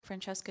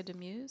Francesca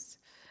Demuse.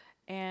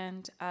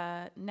 And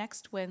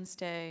next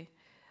Wednesday,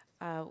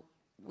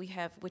 we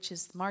have, which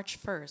is March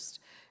 1st,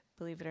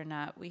 believe it or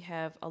not, we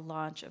have a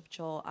launch of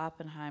Joel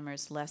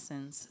Oppenheimer's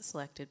Lessons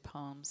Selected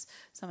Poems.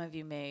 Some of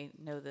you may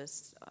know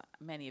this,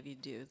 many of you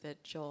do,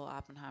 that Joel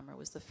Oppenheimer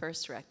was the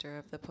first director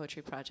of the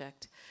Poetry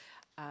Project.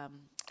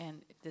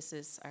 And this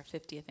is our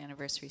 50th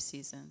anniversary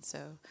season,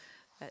 so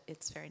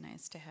it's very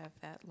nice to have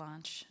that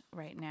launch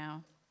right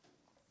now.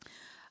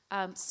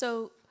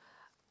 So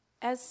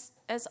as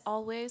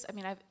always, I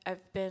mean,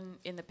 I've been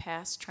in the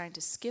past trying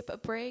to skip a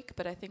break,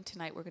 but I think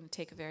tonight we're going to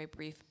take a very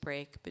brief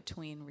break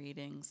between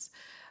readings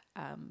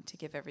to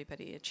give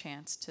everybody a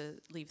chance to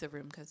leave the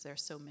room, because there are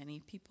so many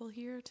people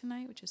here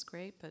tonight, which is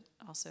great, but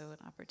also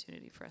an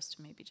opportunity for us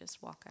to maybe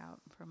just walk out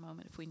for a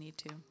moment if we need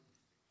to.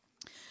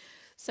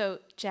 So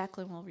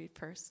Jacqueline will read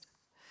first.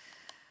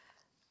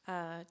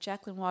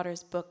 Jacqueline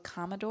Waters' book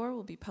Commodore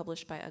will be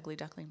published by Ugly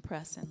Duckling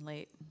Press in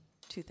late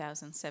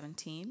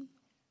 2017.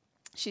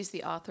 She's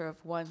the author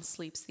of One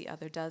Sleeps, the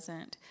Other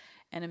Doesn't,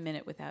 and A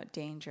Minute Without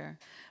Danger.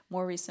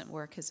 More recent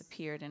work has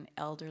appeared in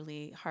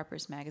Elderly,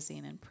 Harper's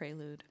Magazine, and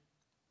Prelude.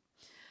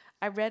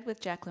 I read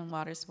with Jacqueline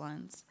Waters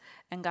once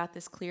and got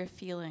this clear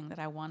feeling that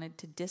I wanted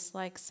to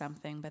dislike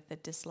something, but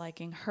that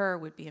disliking her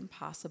would be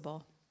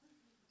impossible.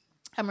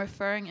 I'm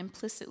referring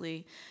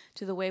implicitly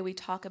to the way we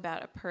talk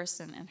about a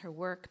person and her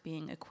work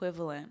being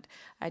equivalent.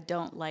 I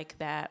don't like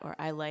that, or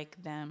I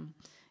like them.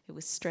 It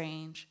was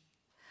strange.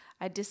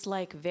 I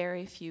dislike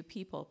very few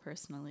people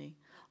personally,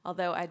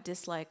 although I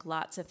dislike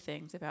lots of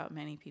things about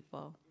many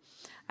people.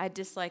 I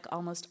dislike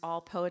almost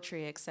all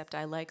poetry, except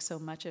I like so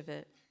much of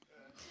it.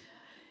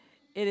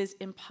 It is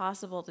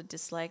impossible to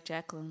dislike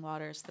Jacqueline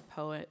Waters, the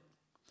poet.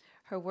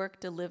 Her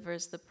work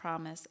delivers the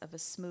promise of a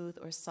smooth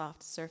or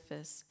soft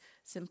surface,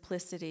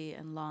 simplicity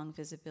and long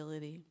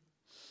visibility.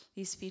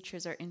 These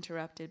features are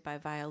interrupted by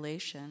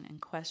violation and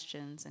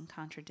questions and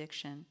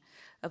contradiction,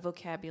 a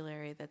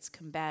vocabulary that's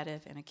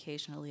combative and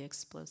occasionally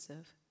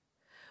explosive.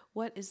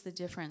 What is the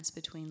difference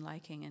between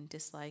liking and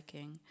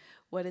disliking?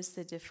 What is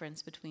the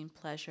difference between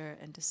pleasure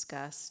and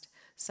disgust,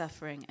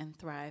 suffering and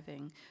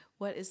thriving?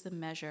 What is the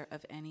measure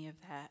of any of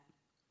that?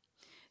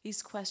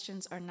 These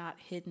questions are not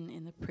hidden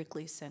in the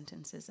prickly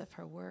sentences of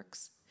her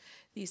works.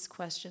 These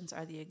questions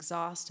are the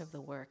exhaust of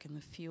the work and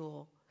the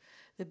fuel,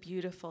 the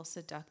beautiful,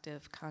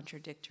 seductive,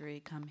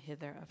 contradictory come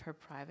hither of her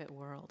private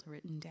world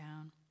written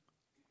down.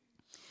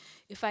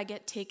 If I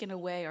Get Taken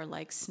Away or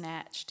Like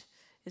Snatched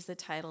is the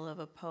title of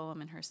a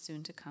poem in her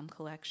soon-to-come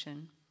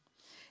collection.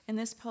 In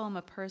this poem,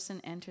 a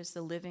person enters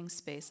the living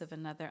space of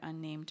another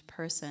unnamed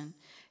person,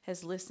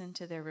 has listened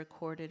to their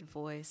recorded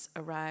voice,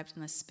 arrived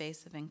in the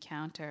space of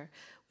encounter,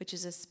 which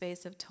is a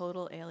space of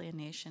total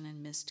alienation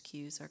and missed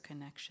cues or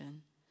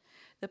connection.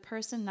 The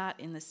person not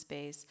in the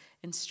space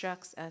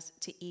instructs us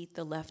to eat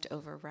the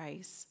leftover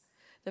rice.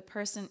 The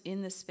person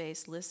in the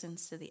space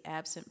listens to the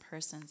absent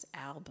person's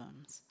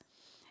albums.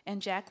 And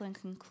Jacqueline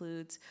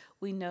concludes,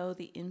 we know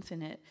the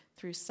infinite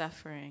through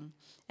suffering.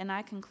 And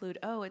I conclude,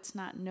 oh, it's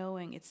not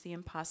knowing, it's the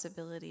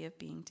impossibility of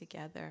being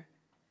together.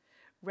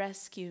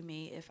 Rescue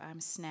me if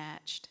I'm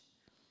snatched.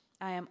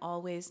 I am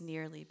always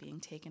nearly being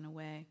taken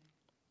away.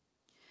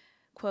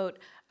 Quote,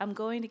 I'm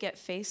going to get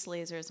face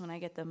lasers when I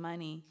get the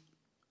money,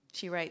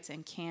 she writes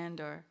in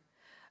candor,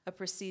 a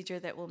procedure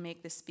that will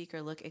make the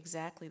speaker look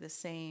exactly the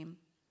same.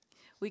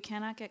 We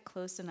cannot get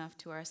close enough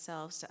to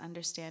ourselves to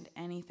understand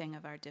anything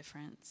of our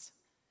difference.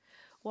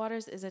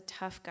 Waters is a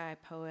tough guy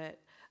poet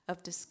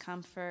of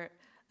discomfort,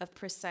 of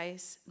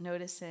precise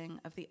noticing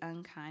of the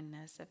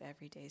unkindness of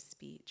everyday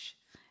speech,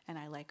 and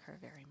I like her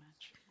very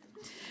much.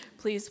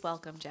 Please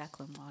welcome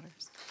Jacqueline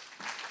Waters.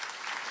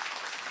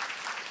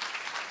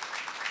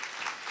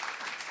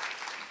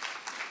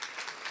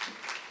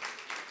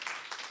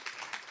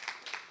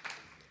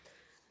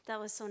 That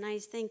was so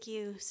nice. Thank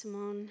you,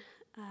 Simone.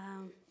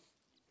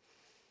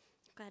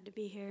 Glad to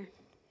be here.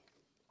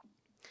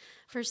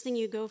 First thing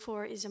you go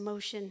for is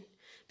emotion,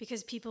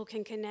 because people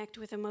can connect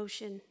with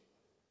emotion.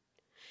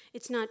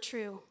 It's not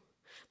true,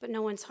 but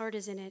no one's heart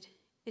is in it.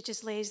 It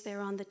just lays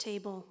there on the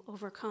table,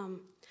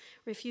 overcome,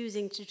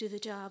 refusing to do the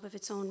job of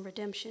its own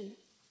redemption.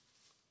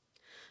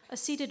 A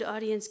seated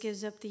audience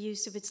gives up the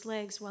use of its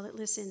legs while it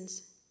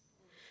listens.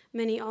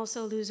 Many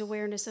also lose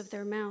awareness of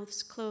their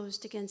mouths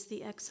closed against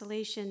the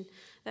exhalation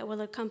that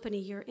will accompany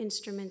your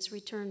instrument's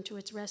return to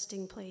its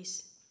resting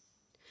place.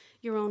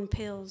 Your own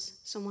pills,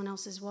 someone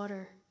else's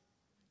water.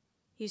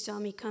 You saw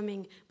me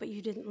coming, but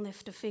you didn't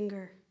lift a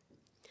finger.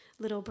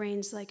 Little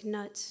brains like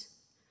nuts,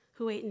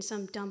 who ate in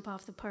some dump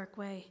off the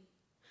parkway,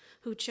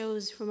 who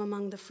chose from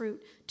among the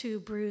fruit 2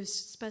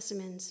 bruised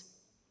specimens.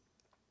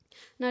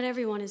 Not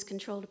everyone is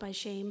controlled by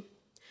shame.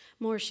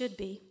 More should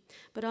be,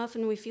 but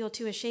often we feel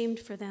too ashamed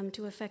for them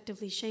to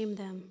effectively shame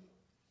them.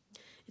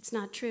 It's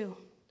not true,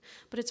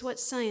 but it's what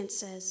science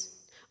says,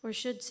 or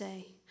should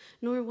say,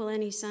 nor will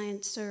any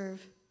science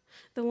serve.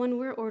 The one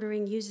we're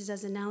ordering uses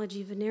as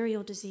analogy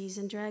venereal disease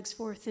and drags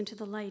forth into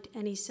the light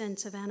any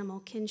sense of animal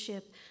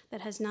kinship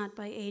that has not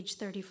by age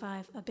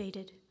 35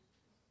 abated.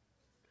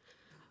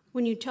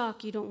 When you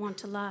talk, you don't want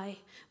to lie,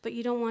 but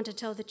you don't want to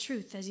tell the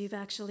truth as you've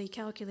actually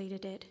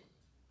calculated it.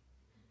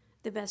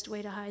 The best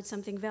way to hide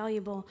something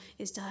valuable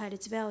is to hide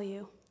its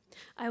value.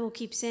 I will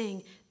keep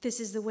saying, this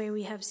is the way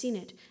we have seen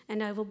it,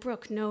 and I will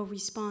brook no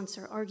response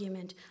or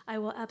argument. I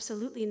will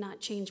absolutely not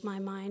change my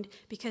mind,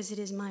 because it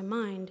is my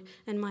mind,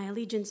 and my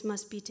allegiance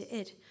must be to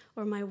it,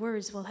 or my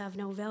words will have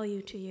no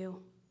value to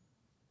you.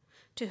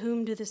 To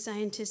whom do the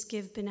scientists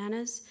give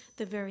bananas?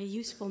 The very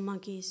useful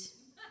monkeys.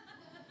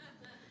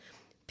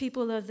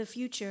 People of the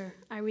future,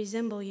 I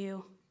resemble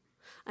you.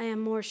 I am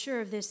more sure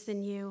of this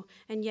than you,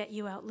 and yet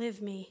you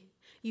outlive me.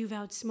 You've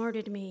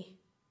outsmarted me.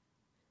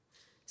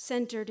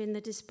 Centered in the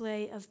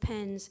display of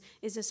pens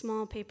is a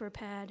small paper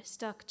pad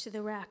stuck to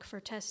the rack for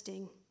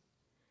testing.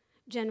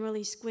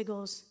 Generally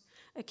squiggles,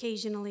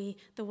 occasionally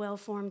the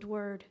well-formed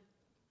word.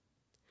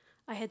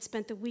 I had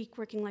spent the week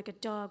working like a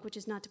dog, which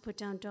is not to put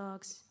down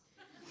dogs.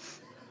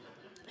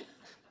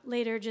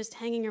 Later, just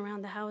hanging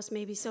around the house,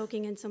 maybe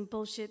soaking in some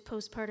bullshit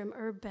postpartum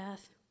herb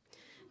bath,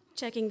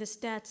 checking the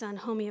stats on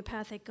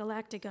homeopathic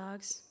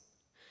galactagogues.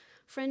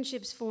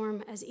 Friendships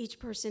form as each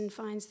person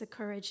finds the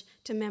courage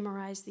to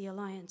memorize the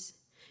alliance,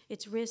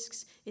 its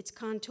risks, its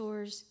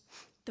contours,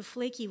 the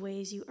flaky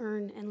ways you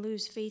earn and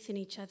lose faith in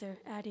each other,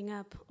 adding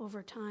up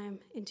over time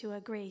into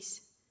a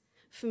grace,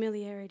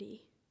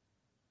 familiarity.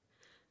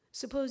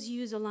 Suppose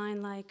you use a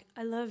line like,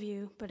 I love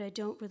you, but I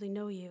don't really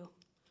know you.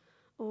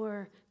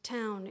 Or,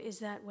 town is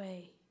that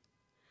way.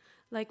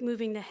 Like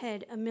moving the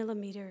head a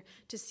millimeter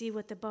to see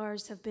what the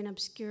bars have been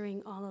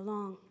obscuring all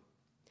along.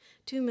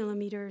 2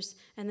 millimeters,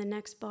 and the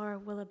next bar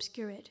will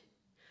obscure it.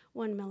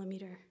 1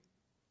 millimeter.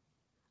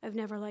 I've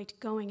never liked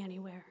going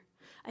anywhere.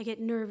 I get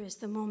nervous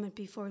the moment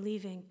before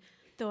leaving,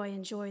 though I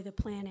enjoy the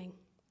planning.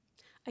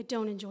 I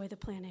don't enjoy the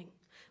planning,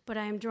 but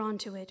I am drawn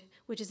to it,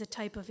 which is a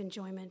type of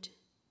enjoyment.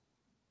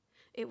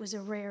 It was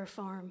a rare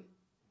farm.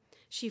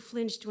 She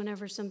flinched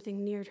whenever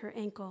something neared her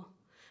ankle,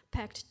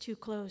 packed too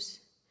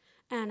close.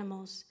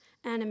 Animals,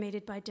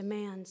 animated by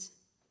demands.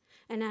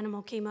 An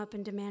animal came up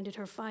and demanded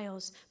her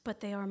files, but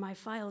they are my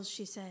files,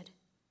 she said.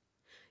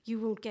 You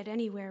won't get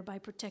anywhere by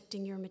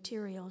protecting your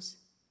materials.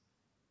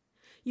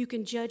 You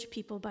can judge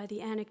people by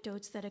the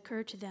anecdotes that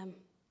occur to them.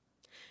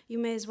 You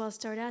may as well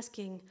start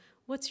asking,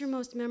 what's your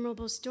most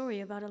memorable story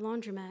about a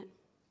laundromat?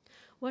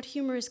 What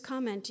humorous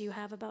comment do you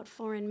have about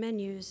foreign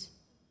menus?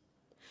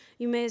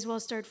 You may as well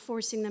start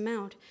forcing them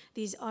out,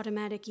 these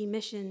automatic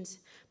emissions,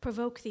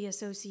 provoke the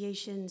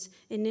associations,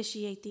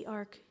 initiate the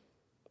arc.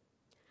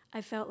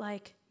 I felt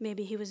like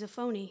maybe he was a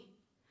phony.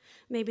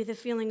 Maybe the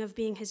feeling of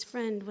being his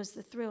friend was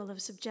the thrill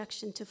of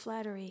subjection to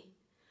flattery.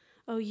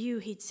 Oh, you,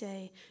 he'd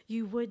say,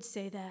 you would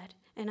say that,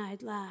 and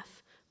I'd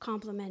laugh,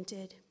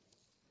 complimented.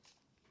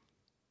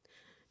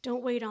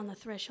 Don't wait on the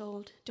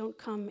threshold. Don't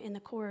come in the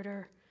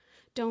corridor.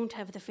 Don't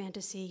have the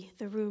fantasy,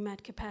 the room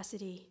at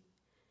capacity.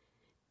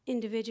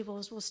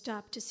 Individuals will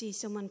stop to see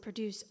someone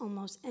produce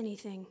almost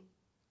anything,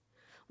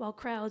 while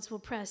crowds will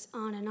press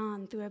on and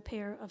on through a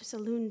pair of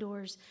saloon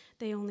doors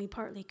they only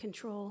partly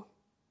control.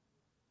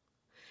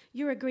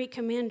 You're a great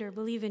commander,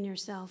 believe in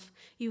yourself.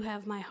 You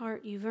have my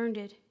heart, you've earned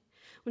it.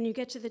 When you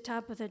get to the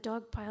top of the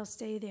dog pile,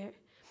 stay there.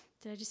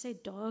 Did I just say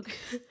dog?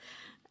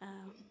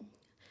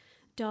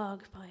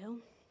 Dog pile.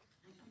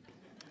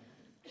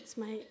 It's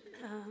my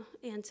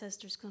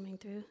ancestors coming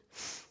through.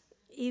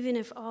 Even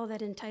if all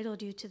that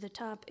entitled you to the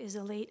top is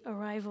a late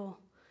arrival,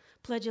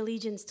 pledge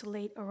allegiance to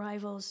late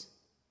arrivals.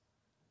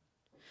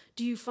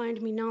 Do you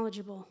find me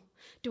knowledgeable?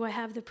 Do I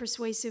have the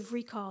persuasive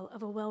recall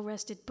of a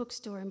well-rested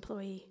bookstore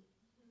employee?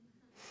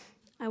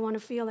 I want to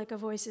feel like a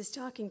voice is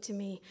talking to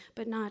me,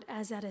 but not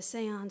as at a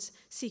seance,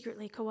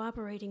 secretly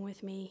cooperating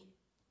with me.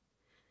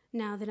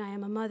 Now that I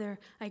am a mother,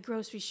 I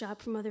grocery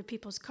shop from other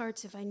people's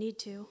carts if I need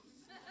to.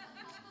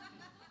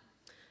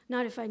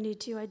 Not if I need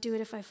to, I do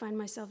it if I find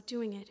myself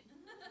doing it.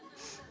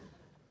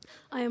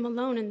 I am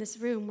alone in this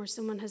room where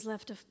someone has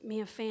left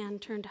me a fan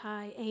turned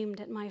high,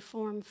 aimed at my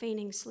form,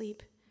 feigning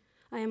sleep.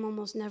 I am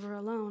almost never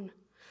alone.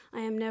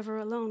 I am never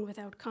alone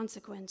without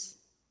consequence.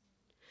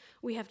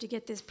 We have to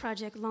get this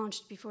project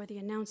launched before the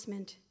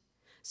announcement,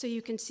 so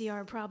you can see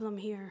our problem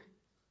here.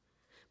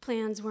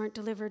 Plans weren't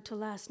delivered till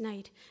last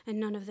night, and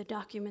none of the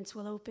documents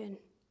will open.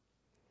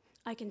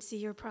 I can see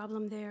your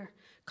problem there.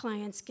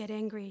 Clients get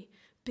angry.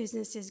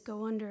 Businesses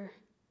go under.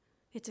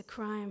 It's a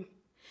crime.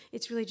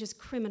 It's really just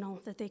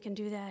criminal that they can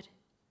do that.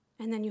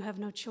 And then you have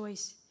no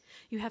choice.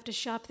 You have to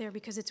shop there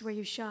because it's where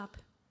you shop.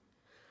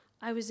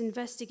 I was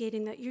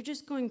investigating that you're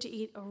just going to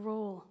eat a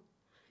roll.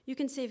 You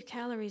can save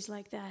calories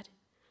like that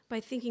by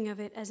thinking of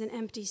it as an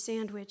empty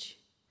sandwich,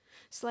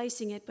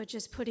 slicing it but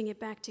just putting it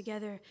back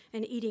together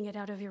and eating it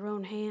out of your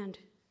own hand.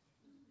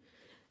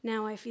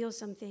 Now I feel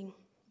something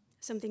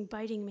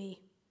biting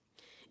me.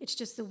 It's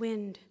just the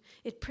wind.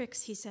 It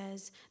pricks, he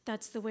says.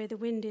 That's the way the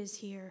wind is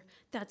here.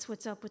 That's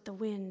what's up with the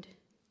wind.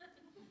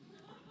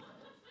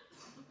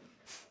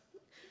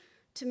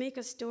 To make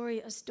a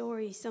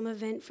story, some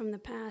event from the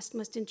past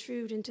must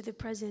intrude into the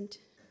present.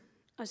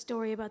 A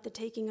story about the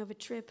taking of a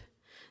trip,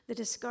 the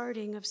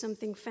discarding of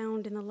something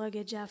found in the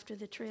luggage after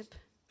the trip.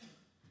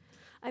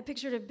 I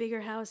pictured a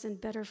bigger house and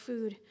better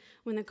food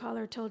when the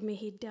caller told me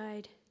he'd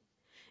died.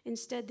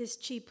 Instead, this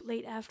cheap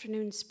late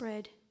afternoon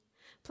spread,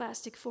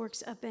 plastic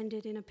forks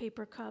upended in a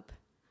paper cup,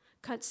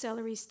 cut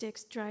celery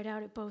sticks dried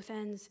out at both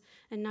ends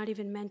and not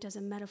even meant as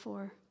a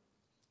metaphor.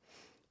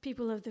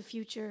 People of the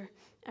future,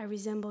 I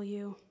resemble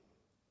you.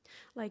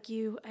 Like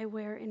you, I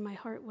wear in my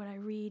heart what I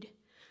read.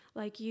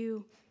 Like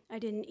you, I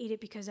didn't eat it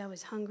because I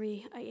was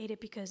hungry. I ate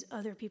it because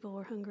other people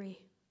were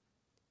hungry.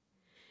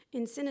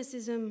 In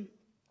cynicism,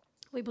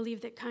 we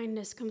believe that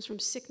kindness comes from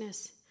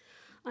sickness,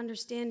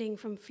 understanding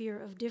from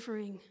fear of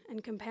differing,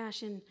 and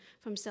compassion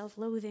from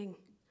self-loathing.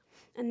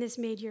 And this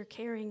made your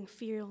caring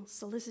feel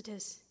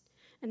solicitous,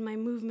 and my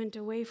movement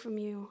away from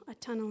you a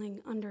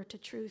tunneling under to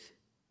truth.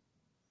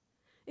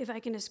 If I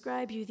can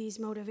ascribe you these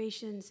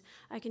motivations,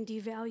 I can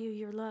devalue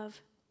your love,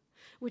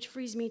 which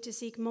frees me to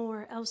seek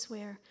more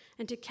elsewhere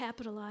and to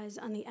capitalize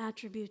on the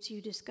attributes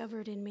you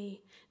discovered in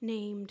me,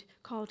 named,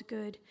 called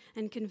good,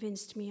 and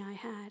convinced me I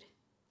had.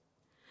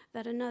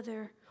 That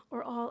another,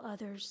 or all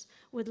others,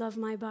 would love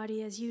my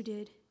body as you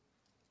did,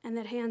 and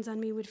that hands on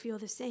me would feel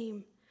the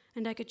same,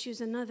 and I could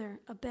choose another,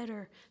 a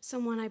better,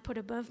 someone I put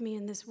above me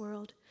in this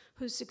world,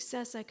 whose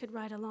success I could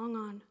ride along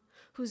on,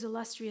 whose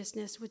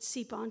illustriousness would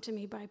seep onto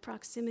me by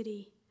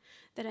proximity,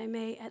 that I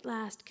may at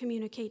last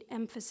communicate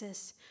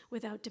emphasis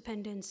without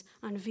dependence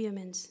on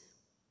vehemence.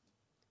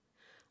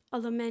 A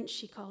lament,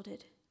 she called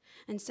it,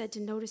 and said to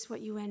notice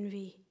what you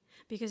envy,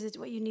 because it's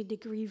what you need to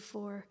grieve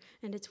for,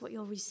 and it's what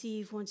you'll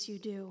receive once you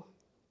do.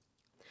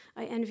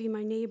 I envy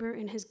my neighbor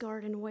in his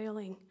garden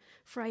wailing,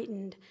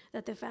 frightened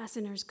that the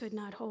fasteners could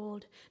not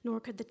hold, nor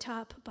could the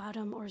top,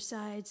 bottom, or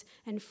sides,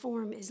 and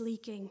form is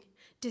leaking,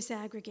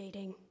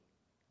 disaggregating.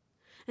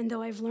 And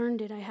though I've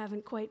learned it, I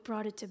haven't quite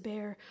brought it to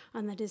bear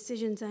on the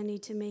decisions I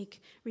need to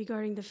make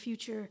regarding the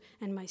future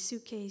and my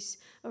suitcase,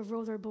 a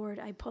rollerboard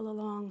I pull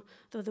along,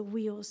 though the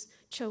wheels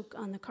choke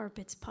on the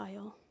carpet's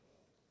pile.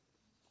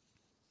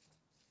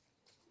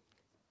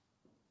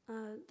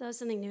 That was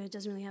something new. It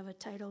doesn't really have a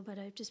title, but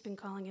I've just been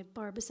calling it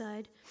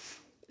Barbicide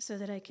so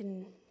that I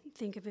can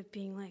think of it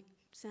being like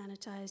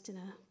sanitized in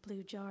a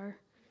blue jar.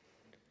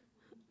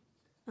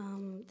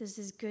 This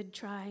is Good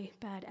Try,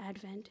 Bad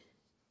Advent.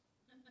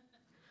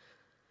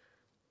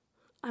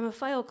 I'm a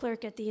file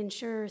clerk at the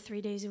insurer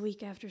 3 days a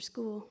week after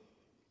school.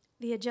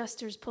 The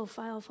adjusters pull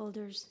file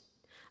folders.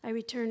 I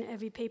return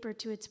every paper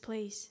to its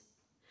place,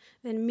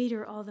 then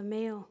meter all the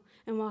mail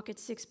and walk it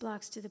 6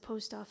 blocks to the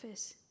post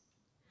office.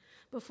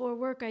 Before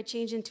work, I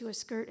change into a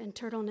skirt and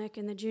turtleneck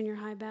in the junior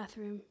high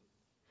bathroom.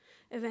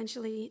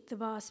 Eventually, the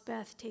boss,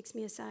 Beth, takes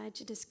me aside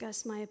to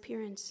discuss my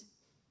appearance.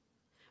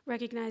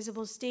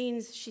 Recognizable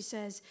stains, she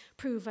says,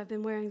 prove I've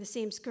been wearing the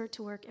same skirt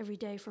to work every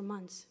day for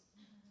months.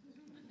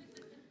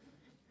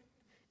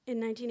 In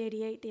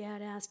 1988, the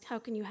ad asked, how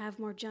can you have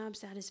more job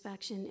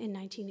satisfaction in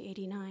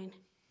 1989?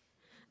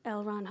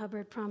 L. Ron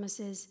Hubbard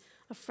promises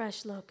a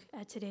fresh look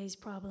at today's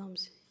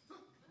problems.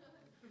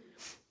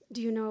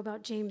 Do you know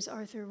about James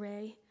Arthur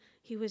Ray?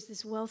 He was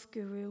this wealth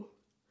guru.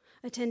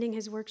 Attending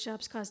his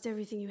workshops cost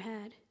everything you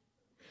had.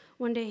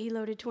 One day he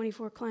loaded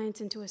 24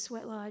 clients into a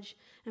sweat lodge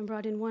and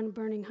brought in 1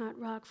 burning hot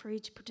rock for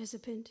each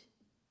participant.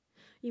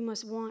 You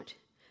must want,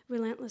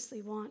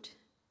 relentlessly want.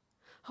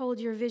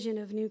 Hold your vision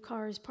of new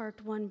cars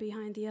parked one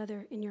behind the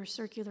other in your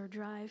circular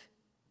drive.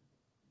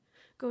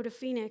 Go to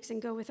Phoenix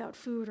and go without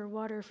food or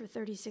water for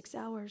 36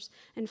 hours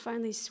and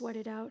finally sweat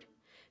it out,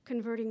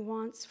 converting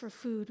wants for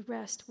food,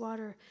 rest,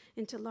 water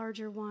into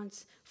larger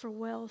wants for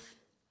wealth.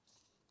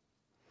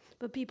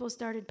 But people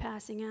started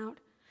passing out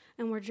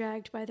and were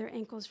dragged by their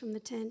ankles from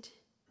the tent.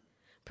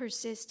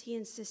 Persist, he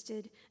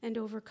insisted, and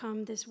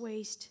overcome this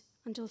waste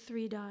until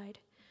 3 died.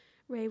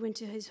 Ray went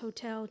to his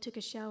hotel, took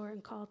a shower,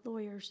 and called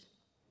lawyers.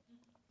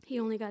 He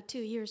only got 2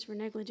 years for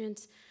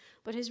negligence,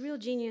 but his real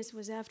genius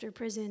was after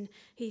prison.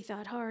 He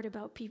thought hard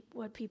about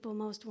what people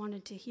most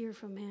wanted to hear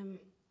from him.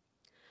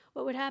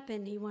 What would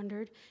happen, he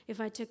wondered,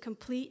 if I took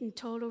complete and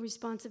total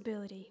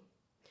responsibility?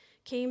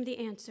 Came the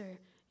answer,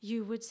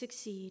 you would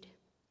succeed.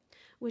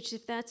 Which,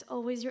 if that's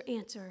always your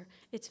answer,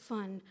 it's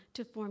fun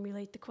to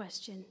formulate the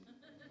question.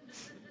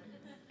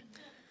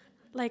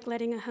 Like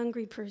letting a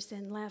hungry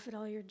person laugh at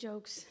all your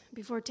jokes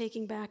before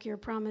taking back your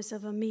promise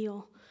of a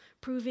meal,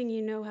 proving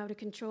you know how to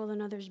control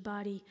another's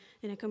body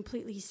in a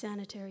completely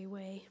sanitary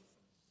way.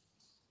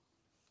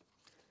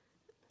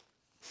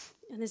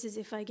 And this is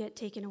if I get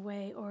taken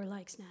away or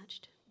like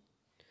snatched.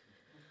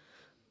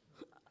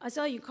 I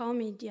saw you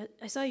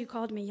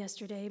called me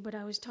yesterday, but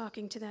I was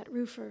talking to that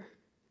roofer.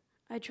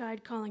 I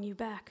tried calling you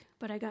back,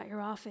 but I got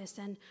your office,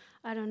 and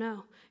I don't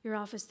know, your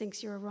office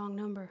thinks you're a wrong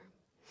number.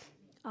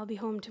 I'll be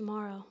home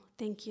tomorrow.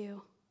 Thank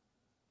you.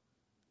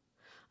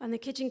 On the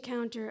kitchen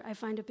counter, I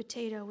find a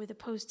potato with a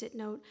Post-it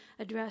note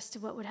addressed to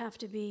what would have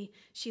to be,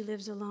 she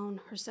lives alone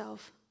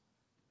herself.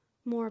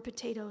 More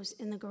potatoes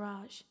in the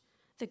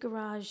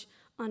garage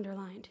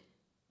underlined.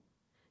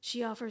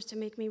 She offers to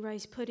make me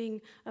rice pudding,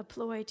 a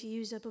ploy to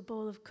use up a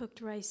bowl of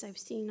cooked rice I've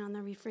seen on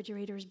the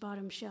refrigerator's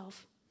bottom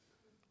shelf.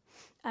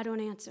 I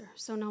don't answer,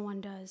 so no one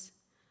does.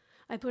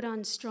 I put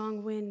on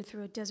Strong Wind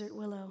through a desert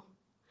willow.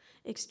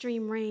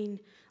 extreme rain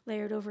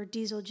layered over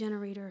diesel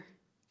generator.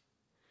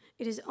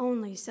 It is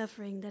only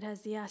suffering that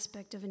has the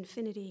aspect of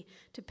infinity,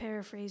 to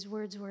paraphrase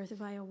Wordsworth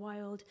via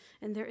Wilde,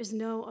 and there is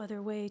no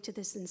other way to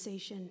the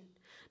sensation.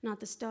 Not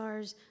the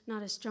stars,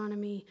 not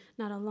astronomy,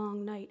 not a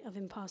long night of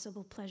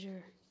impossible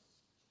pleasure.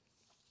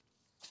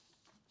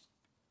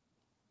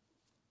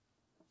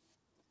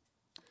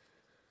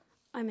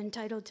 I'm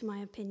entitled to my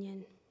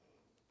opinion.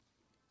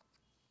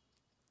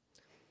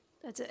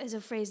 That's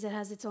a phrase that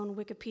has its own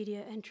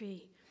Wikipedia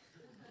entry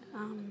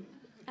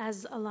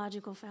as a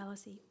logical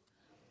fallacy.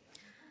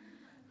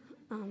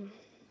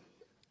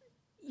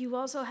 You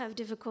also have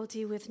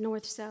difficulty with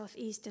north, south,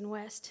 east, and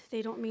west.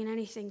 They don't mean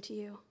anything to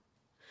you.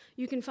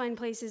 You can find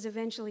places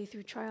eventually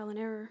through trial and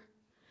error.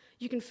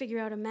 You can figure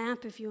out a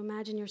map if you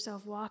imagine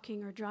yourself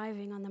walking or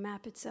driving on the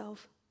map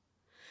itself.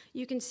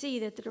 You can see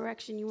that the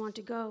direction you want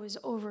to go is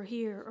over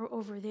here or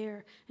over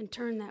there and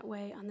turn that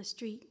way on the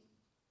street.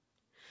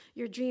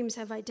 Your dreams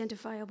have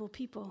identifiable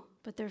people,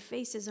 but their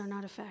faces are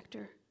not a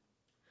factor.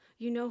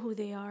 You know who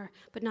they are,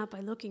 but not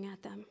by looking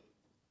at them.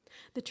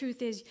 The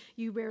truth is,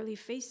 you rarely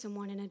face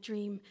someone in a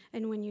dream,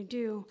 and when you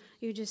do,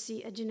 you just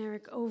see a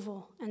generic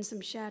oval and some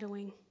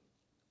shadowing.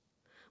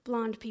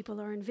 Blonde people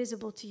are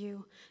invisible to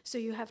you, so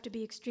you have to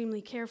be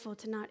extremely careful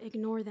to not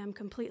ignore them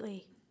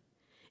completely.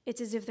 It's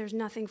as if there's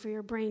nothing for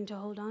your brain to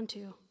hold on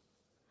to.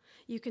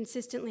 You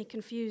consistently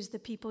confuse the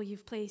people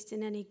you've placed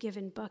in any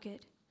given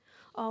bucket.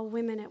 All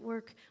women at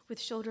work with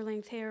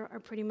shoulder-length hair are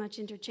pretty much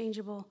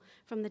interchangeable,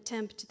 from the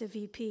temp to the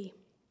VP.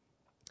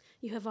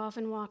 You have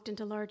often walked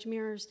into large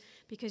mirrors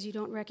because you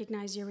don't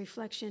recognize your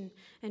reflection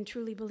and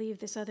truly believe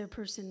this other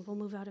person will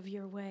move out of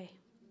your way.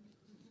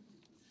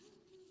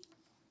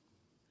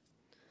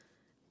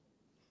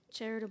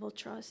 Charitable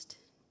trust.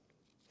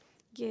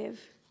 Give.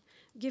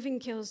 Giving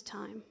kills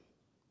time.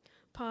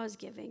 Pause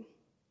giving,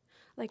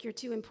 like you're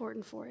too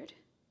important for it.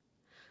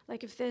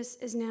 Like if this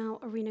is now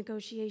a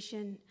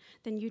renegotiation,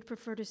 then you'd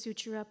prefer to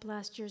suture up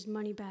last year's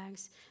money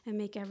bags and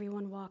make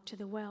everyone walk to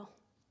the well.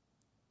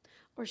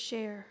 Or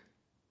share.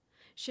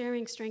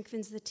 Sharing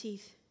strengthens the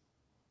teeth.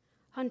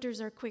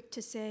 Hunters are quick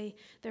to say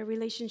their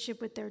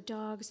relationship with their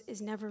dogs is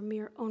never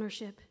mere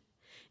ownership.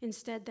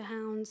 Instead, the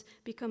hounds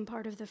become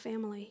part of the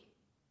family.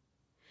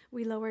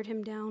 We lowered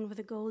him down with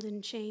a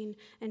golden chain,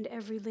 and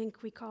every link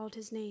we called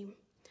his name.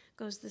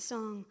 Goes the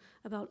song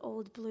about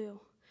Old Blue,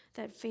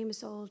 that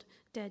famous old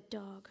dead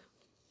dog.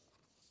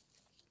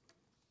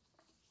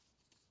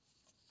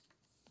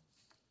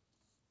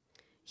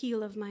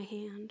 Heel of my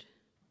hand.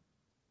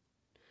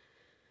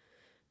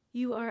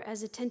 You are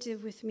as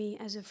attentive with me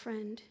as a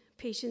friend.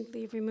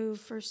 Patiently remove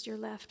first your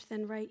left,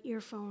 then right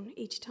earphone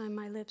each time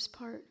my lips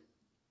part.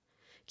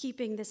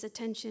 Keeping this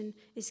attention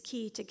is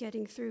key to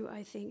getting through,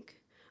 I think,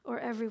 or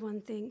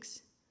everyone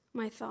thinks.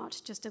 My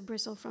thoughts just a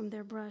bristle from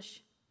their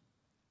brush.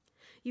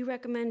 You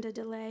recommend a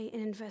delay in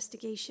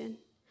investigation.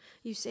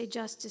 You say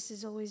justice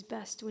is always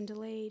best when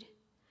delayed,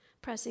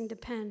 pressing the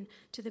pen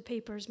to the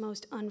paper's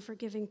most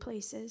unforgiving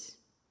places.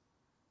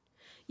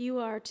 You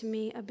are, to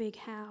me, a big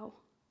how.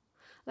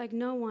 Like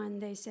no one,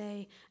 they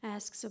say,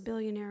 asks a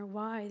billionaire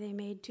why they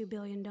made $2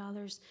 billion.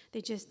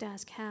 They just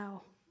ask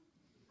how.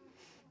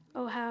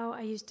 Oh, how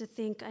I used to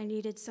think I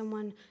needed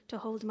someone to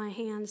hold my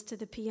hands to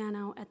the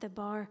piano at the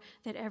bar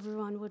that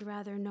everyone would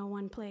rather no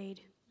one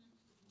played.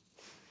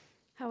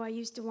 How I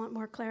used to want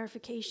more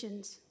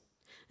clarifications,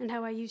 and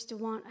how I used to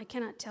want, I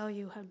cannot tell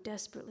you how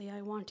desperately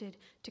I wanted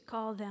to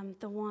call them,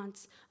 the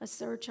wants, a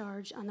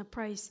surcharge on the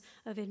price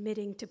of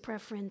admitting to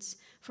preference,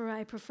 for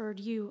I preferred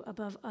you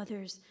above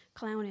others,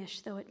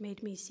 clownish though it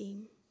made me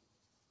seem.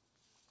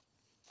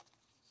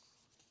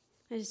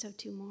 I just have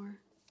two more.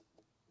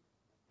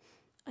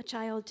 A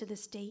child to the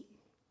state.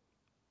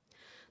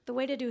 The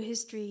way to do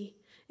history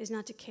is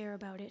not to care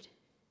about it.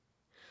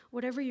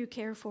 Whatever you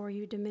care for,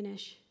 you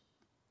diminish.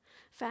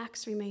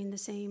 Facts remain the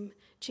same,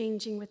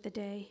 changing with the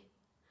day,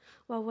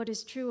 while what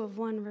is true of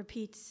one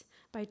repeats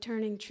by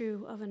turning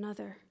true of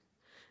another.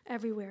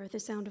 Everywhere the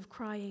sound of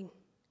crying,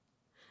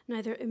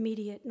 neither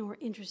immediate nor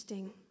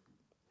interesting.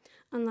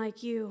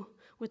 Unlike you,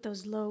 with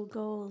those low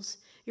goals,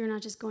 you're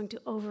not just going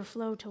to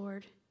overflow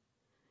toward.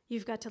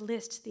 You've got to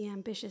list the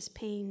ambitious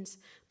pains,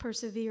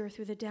 persevere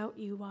through the doubt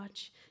you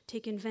watch,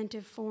 take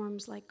inventive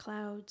forms like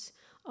clouds,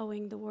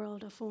 owing the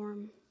world a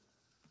form.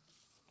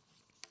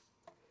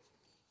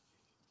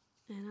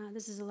 And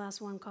this is the last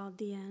one, called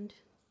The End.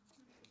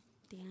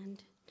 The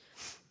End.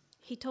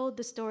 He told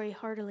the story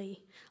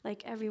heartily,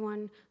 like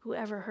everyone who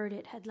ever heard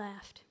it had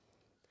laughed.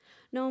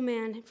 No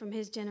man from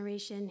his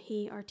generation,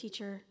 he, our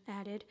teacher,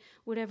 added,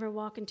 would ever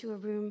walk into a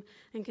room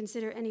and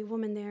consider any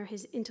woman there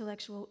his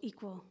intellectual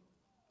equal.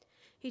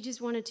 He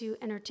just wanted to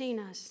entertain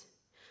us,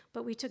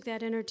 but we took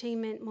that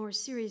entertainment more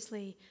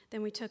seriously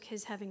than we took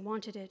his having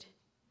wanted it,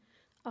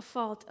 a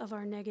fault of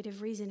our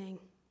negative reasoning.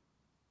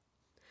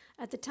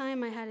 At the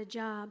time, I had a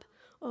job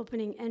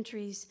opening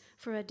entries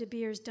for a De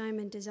Beers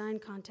Diamond Design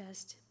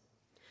Contest.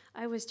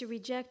 I was to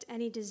reject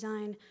any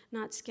design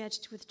not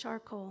sketched with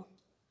charcoal,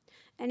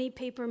 any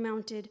paper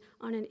mounted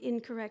on an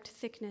incorrect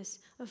thickness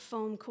of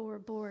foam core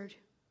board.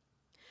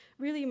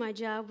 Really, my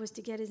job was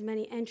to get as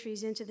many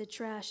entries into the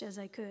trash as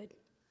I could.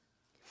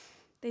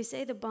 They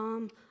say the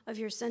bomb of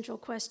your central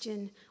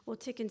question will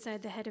tick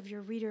inside the head of your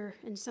reader,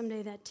 and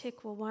someday that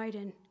tick will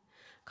widen,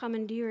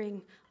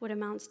 commandeering what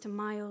amounts to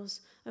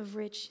miles of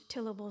rich,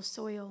 tillable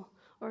soil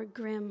or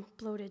grim,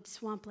 bloated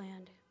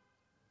swampland.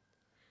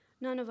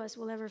 None of us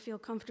will ever feel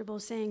comfortable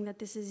saying that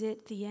this is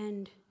it, the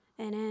end.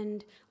 An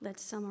end,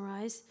 let's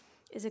summarize,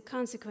 is a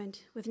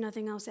consequent with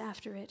nothing else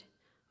after it,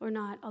 or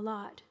not a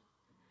lot.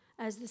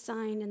 As the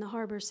sign in the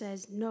harbor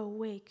says, no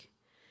wake.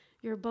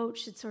 Your boat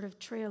should sort of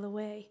trail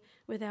away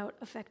without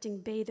affecting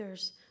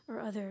bathers or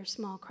other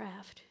small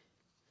craft.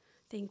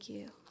 Thank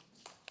you.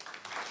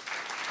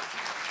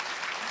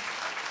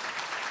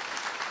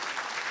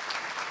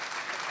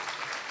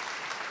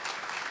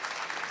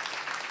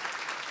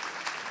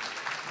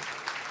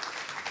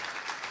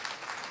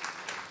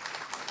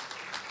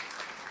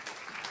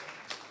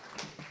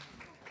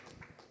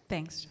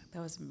 Thanks, that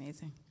was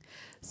amazing.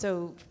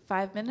 So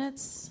 5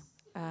 minutes,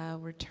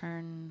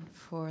 return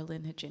for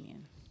Lyn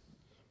Hejinian.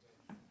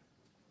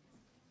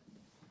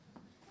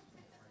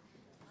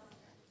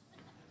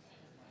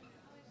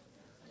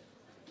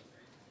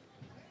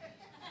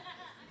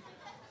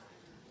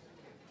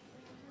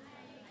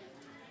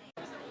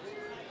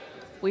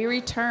 We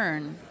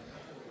return.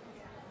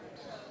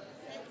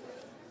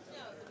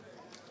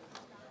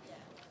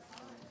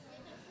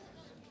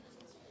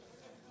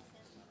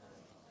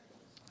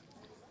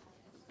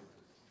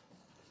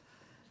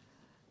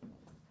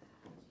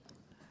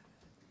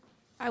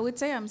 I would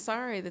say I'm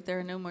sorry that there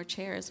are no more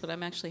chairs, but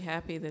I'm actually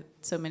happy that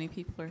so many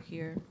people are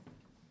here.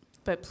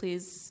 But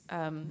please,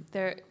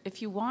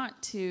 if you want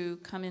to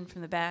come in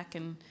from the back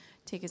and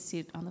take a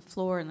seat on the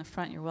floor in the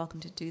front, you're welcome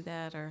to do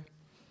that, or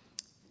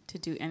to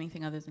do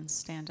anything other than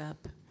stand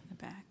up in the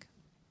back.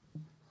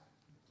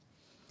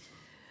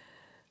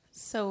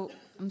 So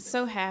I'm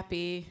so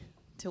happy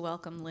to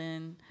welcome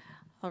Lyn.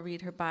 I'll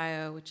read her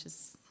bio, which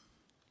is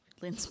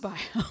Lyn's bio.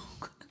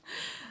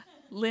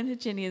 Lyn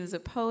Hejinian is a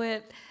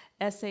poet,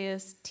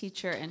 essayist,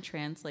 teacher, and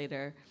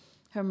translator.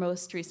 Her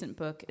most recent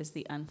book is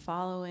The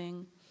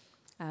Unfollowing,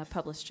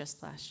 published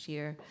just last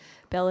year.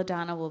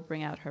 Belladonna will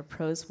bring out her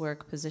prose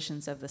work,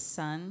 Positions of the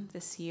Sun,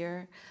 this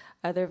year.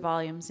 Other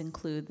volumes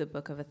include The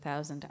Book of a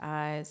Thousand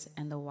Eyes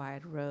and The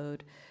Wide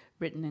Road,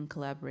 written in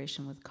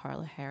collaboration with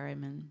Carla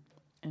Harriman.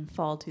 In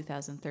fall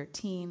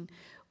 2013,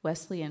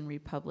 Wesleyan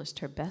republished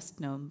her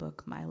best-known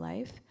book, My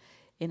Life,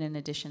 in an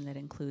edition that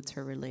includes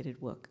her related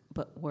work,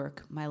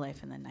 My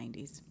Life in the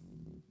 90s.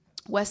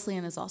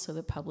 Wesleyan is also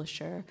the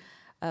publisher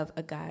of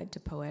A Guide to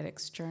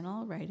Poetics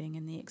Journal, Writing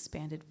in the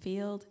Expanded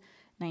Field,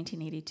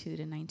 1982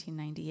 to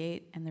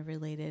 1998, and the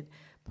related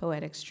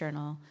Poetics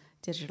Journal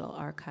Digital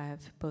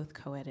Archive, both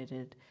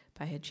co-edited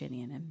by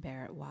Hejinian and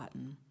Barrett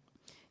Watton.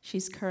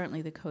 She's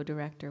currently the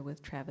co-director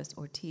with Travis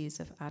Ortiz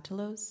of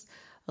Atelos,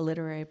 a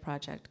literary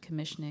project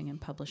commissioning and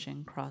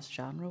publishing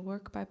cross-genre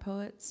work by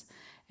poets,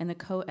 and the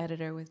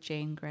co-editor with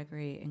Jane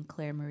Gregory and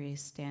Claire Marie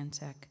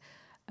Stantek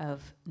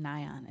of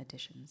Nyan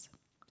Editions,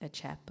 a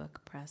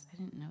chapbook press. I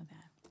didn't know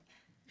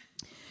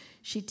that.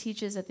 She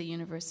teaches at the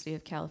University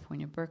of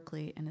California,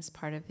 Berkeley, and is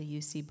part of the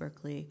UC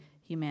Berkeley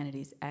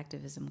Humanities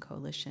Activism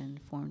Coalition,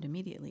 formed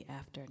immediately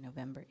after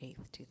November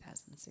 8th,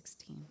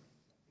 2016.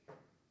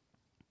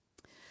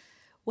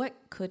 What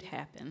could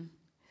happen?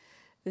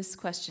 This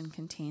question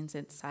contains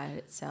inside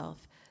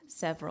itself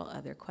several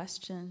other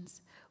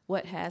questions.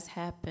 What has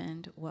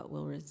happened? What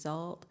will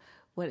result?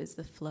 What is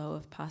the flow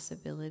of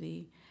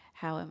possibility?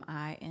 How am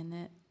I in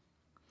it?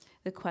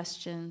 The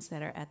questions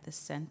that are at the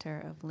center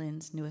of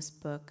Lyn's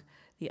newest book,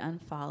 The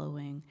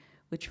Unfollowing,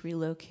 which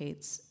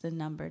relocates the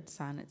numbered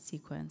sonnet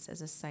sequence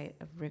as a site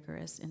of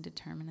rigorous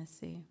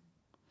indeterminacy.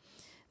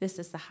 This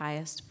is the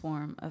highest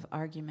form of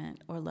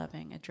argument or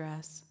loving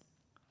address.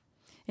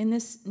 In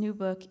this new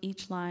book,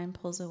 each line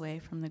pulls away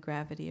from the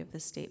gravity of the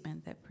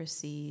statement that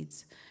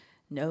precedes,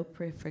 no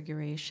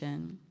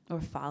prefiguration,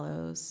 or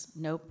follows,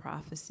 no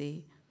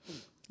prophecy.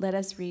 Let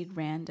us read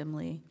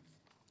randomly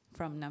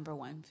from number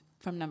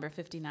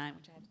 59,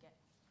 which I had to get.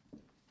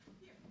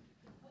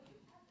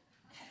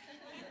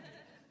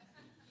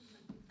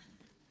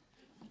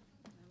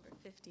 Number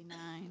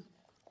 59.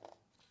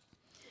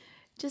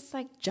 Just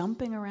like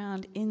jumping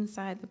around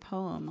inside the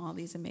poem, all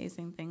these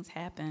amazing things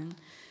happen.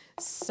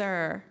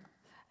 Sir,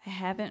 I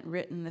haven't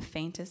written the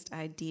faintest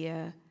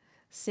idea,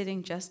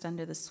 sitting just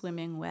under the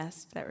swimming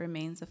west that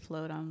remains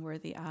afloat on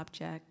worthy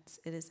objects.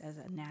 It is as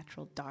a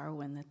natural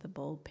Darwin that the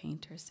bold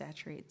painter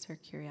saturates her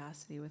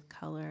curiosity with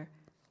color.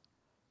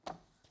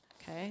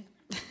 Okay?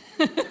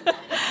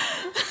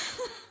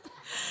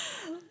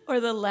 Or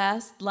the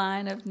last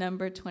line of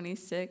number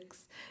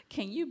 26.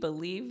 Can you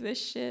believe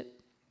this shit?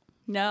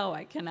 No,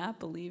 I cannot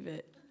believe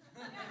it.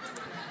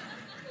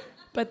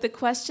 But the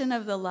question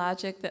of the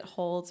logic that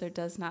holds or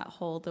does not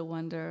hold the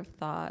wonder of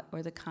thought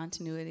or the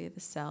continuity of the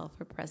self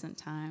or present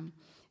time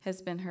has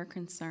been her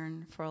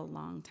concern for a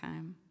long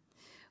time.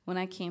 When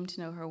I came to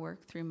know her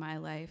work through My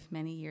Life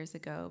many years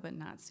ago, but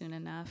not soon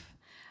enough,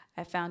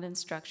 I found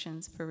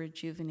instructions for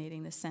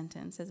rejuvenating the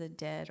sentence as a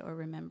dead or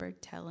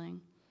remembered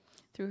telling.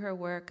 Through her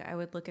work, I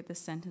would look at the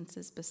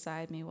sentences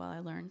beside me while I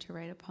learned to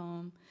write a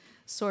poem,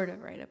 sort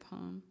of write a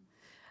poem.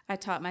 I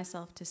taught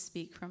myself to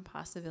speak from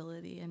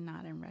possibility and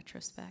not in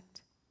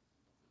retrospect.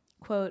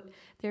 Quote,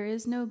 "There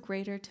is no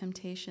greater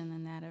temptation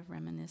than that of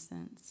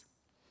reminiscence.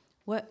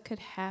 What could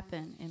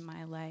happen in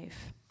my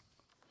life?"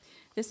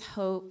 This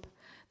hope,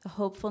 the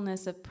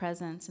hopefulness of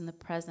presence in the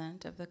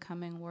present of the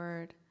coming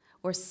word,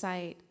 or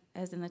sight,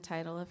 as in the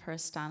title of her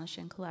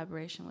astonishing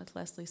collaboration with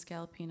Leslie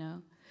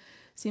Scalapino,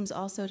 seems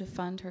also to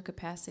fund her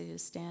capacity to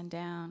stand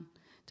down,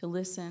 to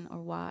listen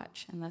or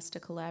watch, and thus to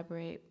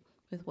collaborate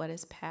with what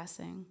is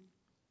passing.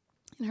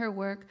 In her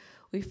work,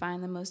 we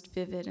find the most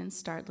vivid and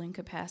startling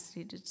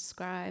capacity to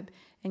describe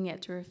and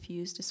yet to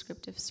refuse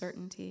descriptive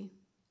certainty.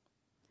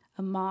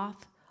 A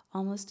moth,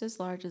 almost as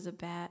large as a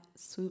bat,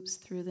 swoops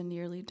through the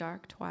nearly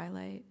dark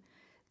twilight,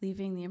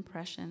 leaving the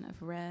impression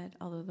of red,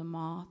 although the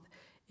moth,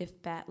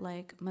 if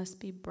bat-like, must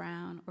be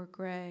brown or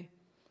gray.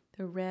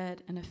 The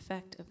red, an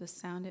effect of the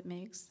sound it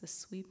makes, the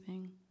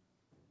sweeping.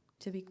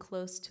 To be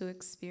close to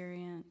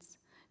experience,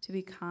 to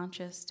be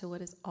conscious to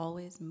what is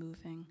always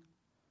moving.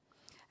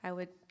 I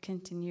would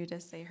continue to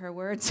say her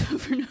words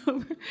over and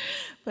over,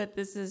 but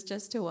this is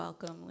just to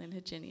welcome Lyn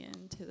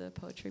Hejinian to the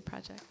Poetry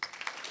Project.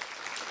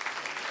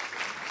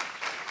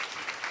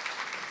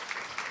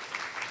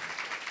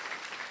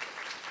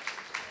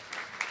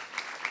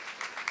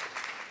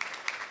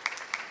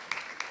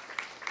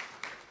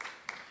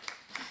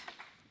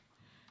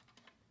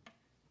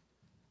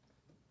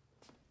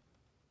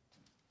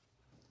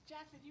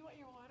 Jacqueline, do you want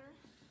your water?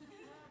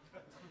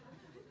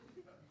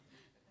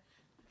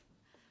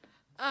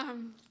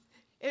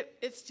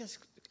 It's just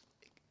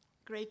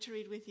great to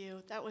read with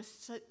you. That was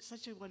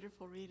such a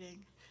wonderful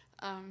reading.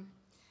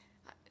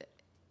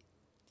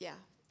 Yeah,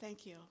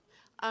 thank you.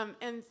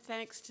 And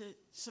thanks to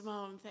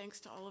Simone, thanks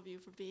to all of you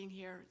for being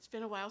here. It's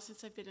been a while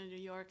since I've been in New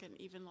York, and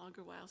even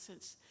longer while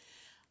since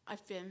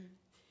I've been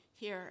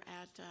here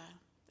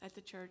at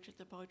the church, at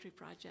the Poetry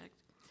Project.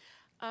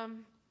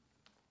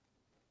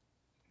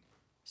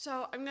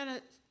 So I'm going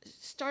to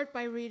start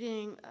by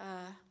reading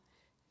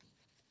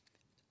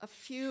a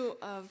few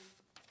of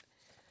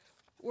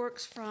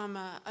works from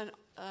an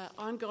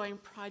ongoing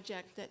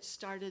project that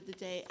started the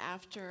day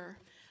after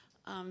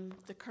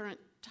the current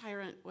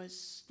tyrant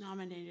was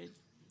nominated.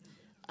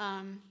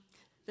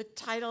 The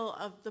title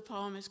of the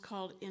poem is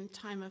called "In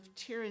Time of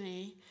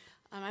Tyranny."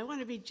 I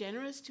want to be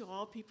generous to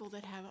all people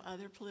that have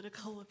other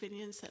political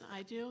opinions than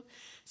I do,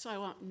 so I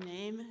won't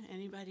name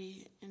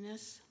anybody in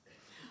this.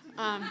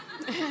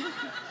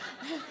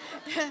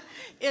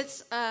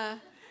 It's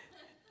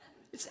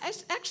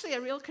actually a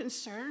real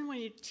concern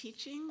when you're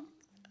teaching,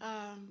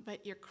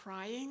 but you're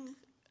crying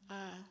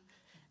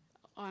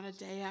on a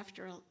day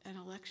after an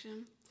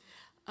election.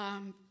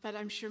 But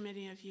I'm sure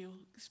many of you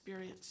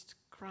experienced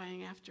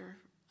crying after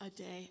a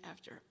day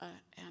after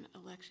an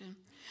election.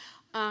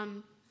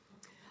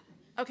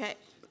 Okay.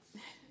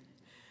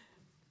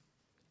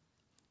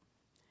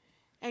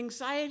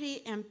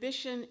 Anxiety,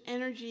 ambition,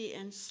 energy,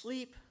 and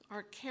sleep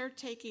are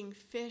caretaking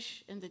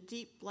fish in the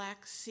deep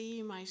black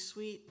sea, my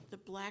sweet, the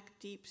black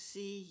deep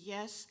sea,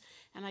 yes.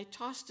 And I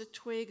tossed a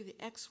twig, the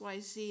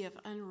XYZ of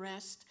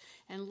unrest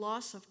and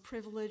loss of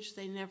privilege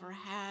they never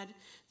had,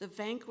 the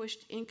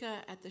vanquished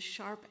Inca at the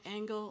sharp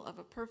angle of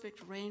a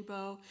perfect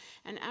rainbow.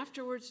 And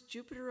afterwards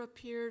Jupiter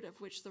appeared, of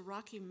which the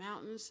Rocky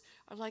Mountains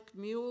are like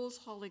mules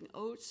hauling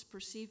oats,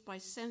 perceived by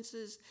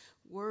senses,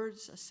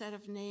 words, a set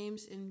of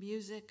names in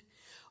music.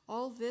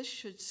 All this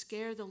should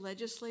scare the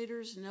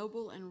legislators,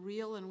 noble and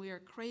real, and we are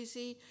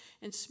crazy,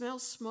 and smell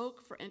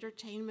smoke for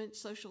entertainment,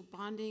 social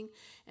bonding,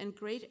 and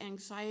great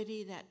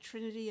anxiety, that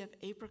trinity of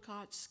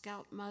apricot,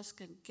 scout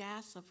musk, and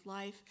gas of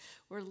life,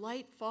 where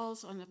light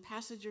falls on the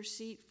passenger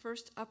seat,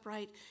 first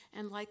upright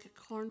and like a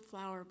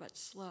cornflower, but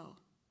slow.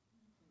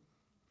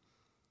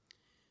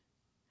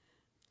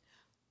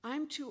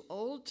 I'm too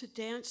old to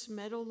dance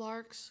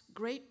meadowlarks,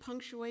 great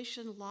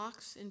punctuation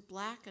locks in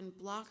black and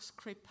blocks,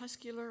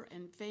 crepuscular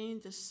and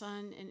vain the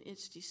sun in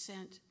its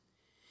descent.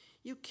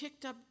 You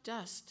kicked up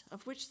dust,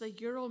 of which the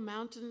Ural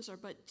Mountains are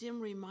but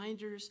dim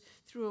reminders,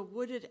 through a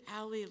wooded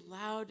alley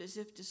loud as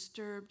if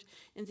disturbed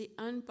in the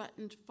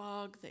unbuttoned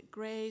fog that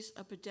grays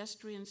a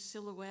pedestrian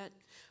silhouette,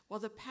 while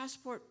the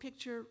passport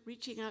picture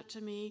reaching out to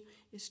me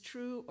is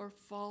true or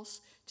false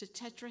to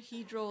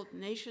tetrahedral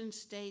nation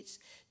states,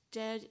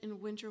 dead in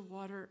winter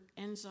water,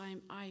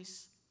 enzyme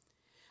ice.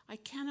 I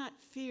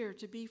cannot fear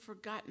to be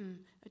forgotten,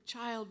 a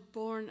child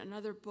born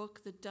another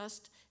book, the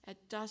dust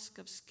at dusk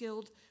of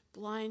skilled,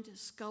 blind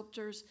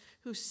sculptors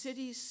whose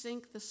cities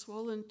sink the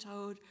swollen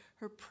toad,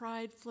 her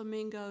pride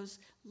flamingos,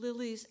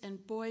 lilies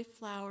and boy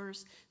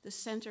flowers, the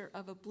center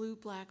of a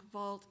blue-black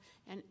vault,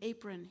 and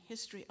apron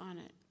history on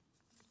it.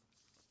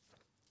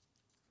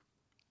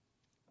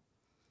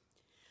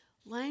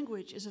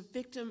 Language is a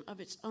victim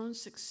of its own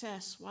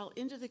success, while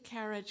into the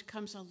carriage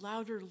comes a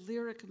louder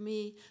lyric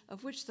me,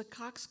 of which the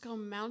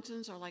coxcomb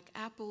mountains are like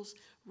apples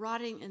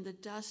rotting in the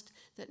dust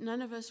that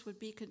none of us would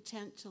be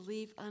content to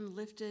leave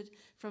unlifted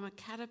from a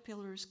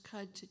caterpillar's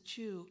cud to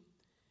chew.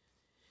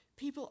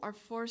 People are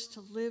forced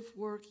to live,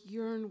 work,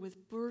 yearn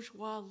with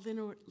bourgeois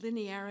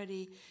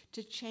linearity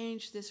to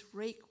change this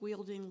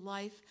rake-wielding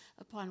life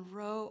upon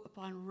row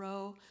upon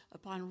row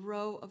upon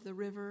row of the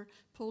river,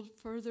 pulled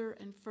further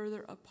and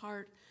further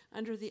apart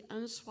under the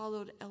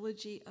unswallowed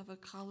elegy of a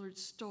collared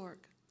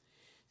stork.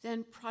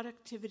 Then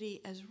productivity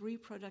as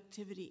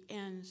reproductivity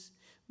ends.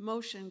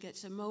 Motion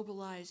gets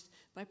immobilized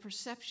by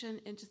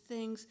perception into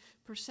things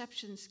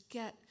perceptions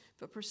get,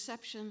 but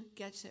perception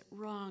gets it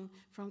wrong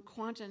from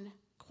quantum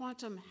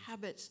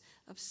habits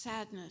of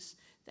sadness,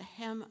 the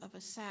hem of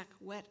a sack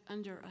wet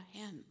under a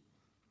hen.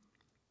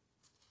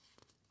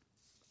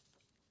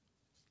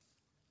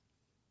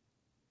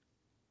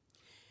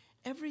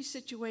 Every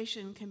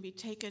situation can be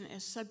taken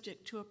as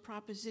subject to a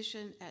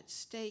proposition at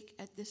stake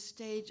at this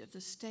stage of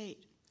the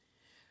state.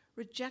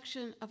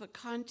 Rejection of a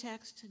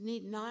context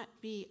need not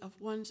be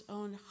of one's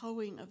own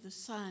hoeing of the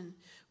sun,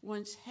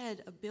 one's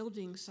head a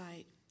building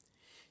site.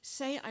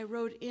 Say I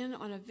rode in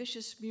on a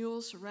vicious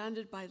mule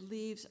surrounded by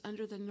leaves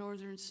under the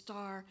northern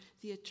star,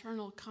 the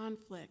eternal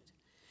conflict.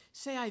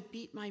 Say I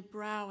beat my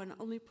brow and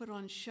only put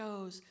on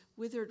shows,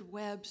 withered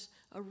webs,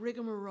 a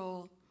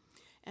rigmarole,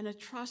 an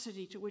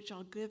atrocity to which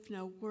I'll give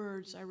no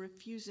words. I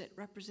refuse it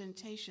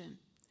representation.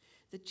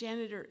 The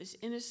janitor is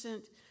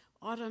innocent,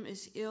 autumn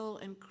is ill,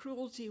 and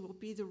cruelty will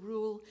be the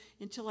rule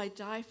until I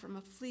die from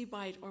a flea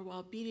bite or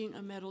while beating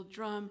a metal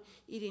drum,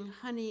 eating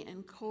honey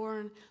and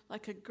corn,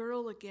 like a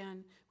girl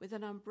again, with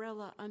an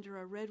umbrella under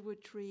a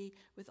redwood tree,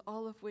 with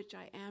all of which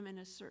I am in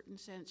a certain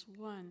sense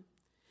one.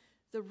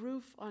 The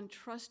roof on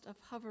trust of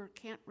hover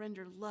can't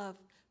render love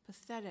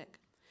pathetic.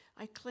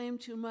 I claim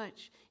too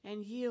much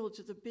and yield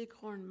to the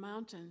bighorn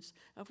mountains,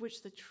 of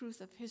which the truth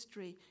of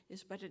history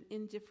is but an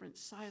indifferent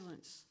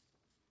silence.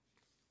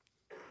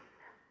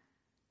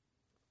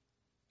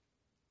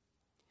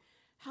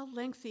 How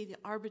lengthy the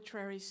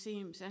arbitrary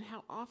seems, and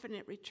how often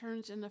it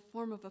returns in the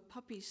form of a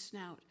puppy's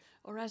snout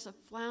or as a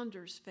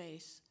flounder's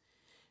face.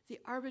 The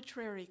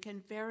arbitrary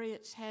can vary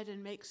its head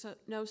and make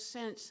no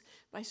sense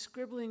by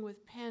scribbling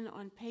with pen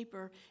on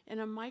paper in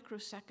a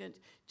microsecond,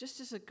 just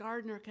as a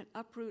gardener can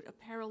uproot a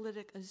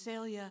paralytic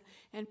azalea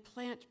and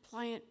plant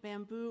pliant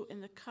bamboo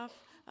in the cuff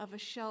of a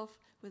shelf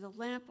with a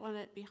lamp on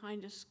it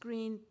behind a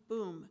screen.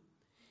 Boom.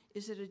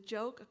 Is it a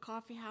joke, a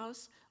coffee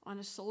house on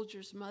a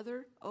soldier's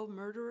mother? Oh,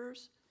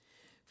 murderers!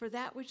 For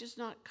that which is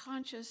not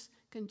conscious,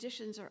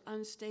 conditions are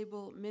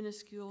unstable,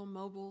 minuscule,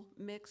 mobile,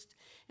 mixed,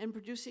 and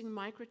producing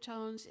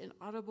microtones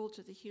inaudible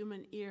to the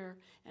human ear,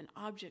 an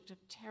object of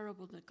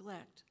terrible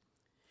neglect.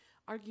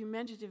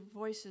 Argumentative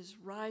voices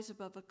rise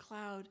above a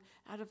cloud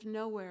out of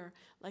nowhere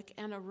like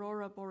an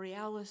aurora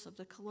borealis of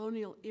the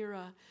colonial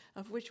era,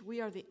 of which we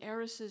are the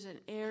heiresses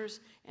and heirs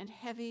and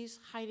heavies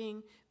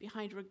hiding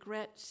behind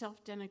regret,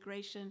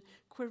 self-denigration,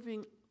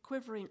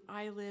 quivering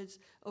eyelids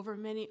over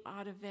many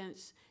odd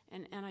events,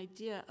 and an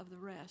idea of the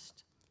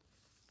rest.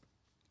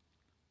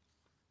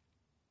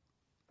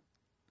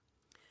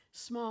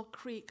 Small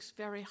creeks,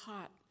 very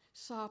hot,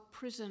 saw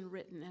prison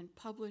written and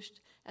published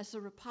as the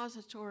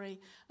repository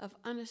of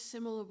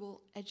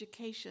unassimilable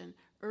education,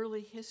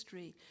 early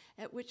history,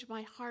 at which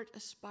my heart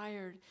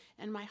aspired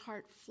and my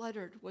heart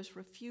fluttered, was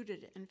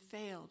refuted and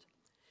failed.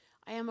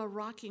 I am a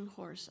rocking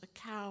horse, a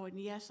cow, and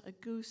yes, a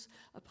goose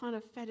upon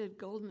a fetid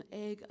golden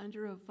egg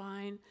under a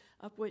vine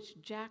up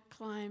which Jack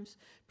climbs,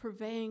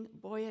 purveying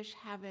boyish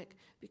havoc,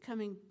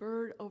 becoming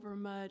bird over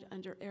mud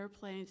under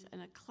airplanes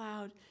and a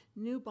cloud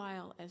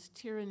nubile as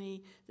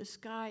tyranny, the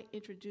sky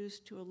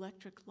introduced to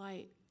electric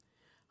light.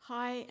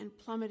 High and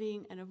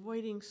plummeting and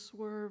avoiding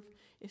swerve,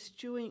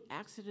 eschewing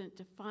accident,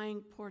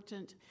 defying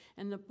portent,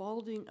 and the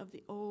balding of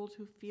the old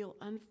who feel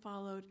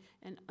unfollowed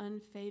and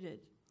unfaded.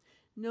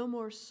 No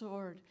more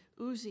sword,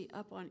 Uzi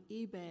up on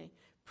eBay,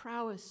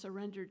 prowess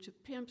surrendered to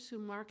pimps who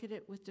market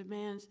it with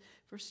demands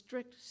for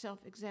strict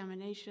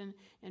self-examination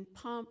and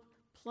pomp,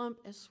 plump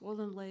as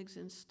swollen legs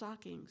in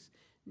stockings,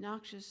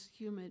 noxious,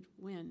 humid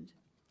wind.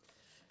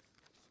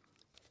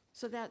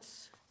 So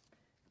that's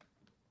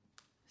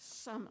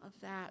some of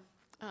that.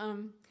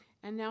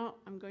 And now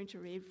I'm going to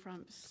read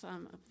from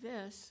some of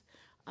this,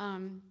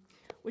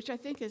 which I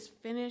think is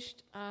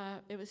finished.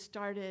 It was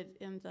started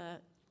in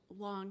the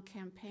long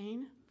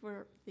campaign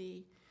for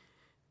the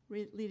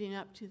leading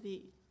up to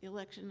the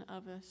election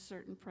of a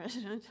certain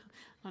president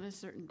on a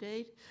certain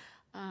date.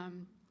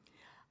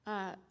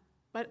 But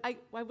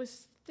I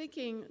was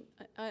thinking,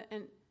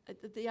 and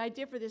the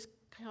idea for this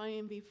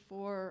came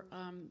before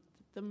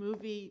the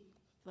movie,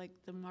 like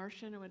The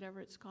Martian or whatever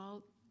it's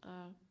called.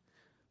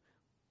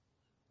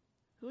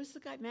 Who is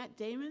the guy? Matt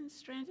Damon,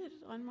 stranded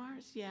on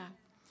Mars? Yeah.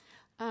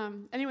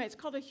 Anyway, it's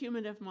called A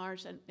Human of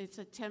Mars, and it's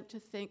an attempt to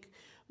think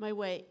my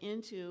way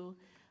into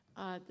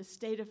the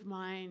state of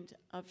mind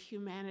of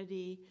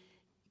humanity,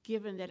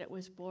 given that it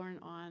was born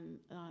on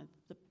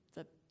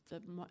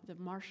the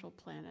Marshall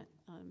planet,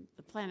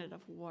 the planet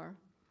of war.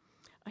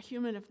 A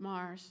human of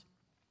Mars.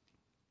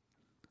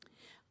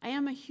 I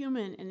am a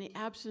human in the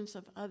absence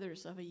of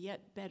others of a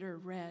yet better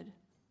red.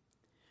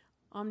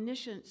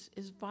 Omniscience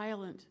is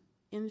violent,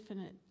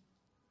 infinite.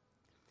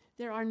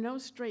 There are no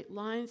straight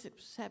lines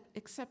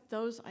except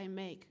those I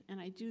make,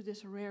 and I do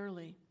this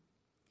rarely.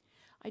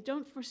 I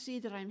don't foresee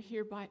that I'm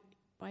here by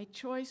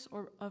choice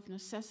or of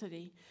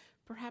necessity.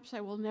 Perhaps I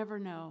will never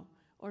know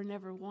or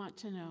never want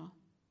to know.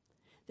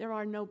 There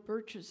are no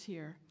birches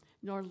here,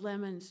 nor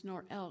lemons,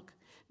 nor elk,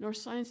 nor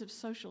signs of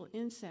social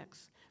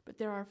insects, but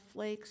there are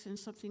flakes and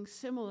something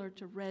similar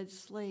to red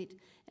slate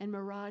and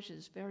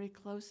mirages very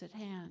close at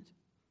hand.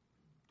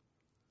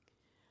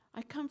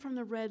 I come from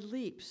the Red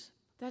Leaps.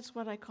 That's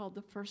what I called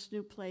the first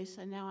new place,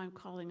 and now I'm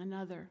calling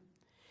another.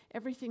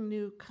 Everything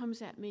new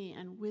comes at me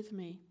and with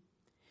me.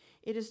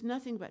 It is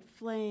nothing but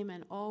flame,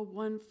 and all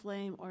one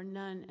flame or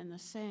none and the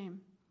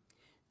same.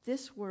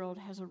 This world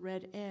has a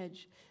red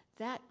edge.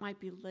 That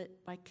might be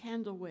lit by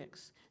candle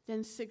wicks,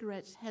 then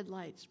cigarettes,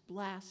 headlights,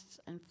 blasts,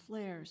 and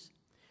flares.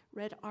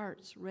 Red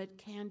arts, red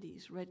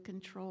candies, red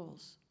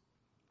controls.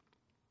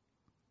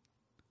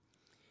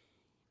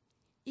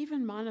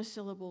 Even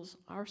monosyllables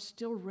are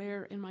still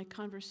rare in my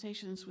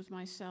conversations with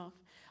myself.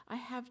 I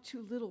have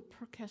too little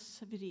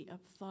percussivity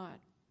of thought.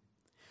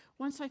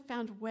 Once I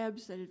found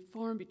webs that had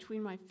formed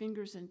between my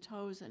fingers and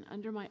toes and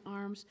under my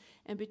arms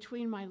and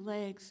between my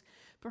legs.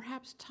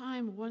 Perhaps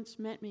time once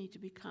meant me to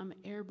become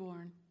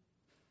airborne.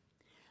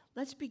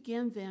 Let's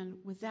begin then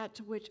with that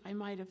to which I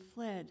might have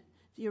fled,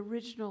 the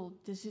original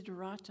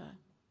desiderata.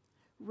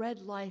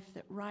 Red life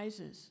that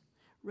rises,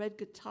 red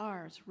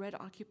guitars, red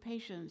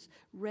occupations,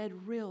 red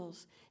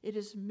rills. It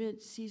is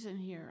mid-season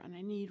here, and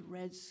I need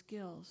red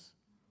skills.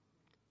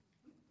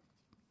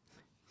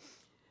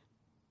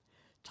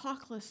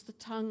 Talkless the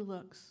tongue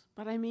looks,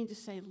 but I mean to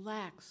say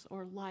lacks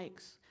or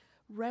likes,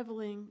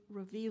 reveling,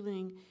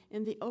 revealing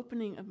in the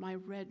opening of my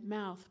red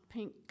mouth,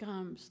 pink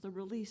gums, the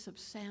release of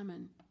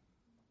salmon.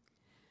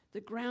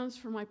 The grounds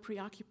for my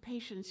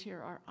preoccupations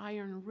here are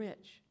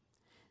iron-rich.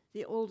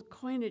 The old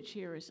coinage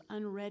here is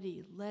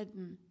unready,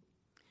 leaden.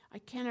 I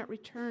cannot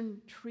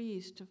return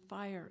trees to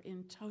fire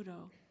in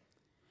toto.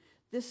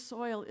 This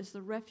soil is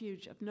the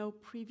refuge of no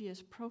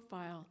previous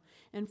profile,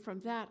 and from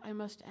that I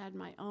must add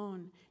my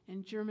own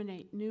and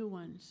germinate new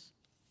ones.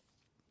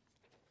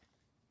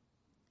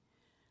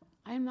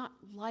 I am not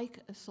like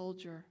a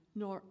soldier,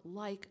 nor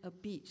like a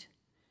beat.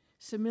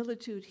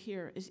 Similitude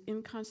here is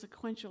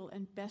inconsequential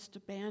and best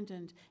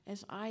abandoned,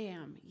 as I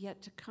am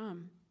yet to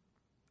come.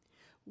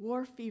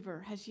 War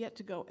fever has yet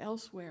to go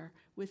elsewhere,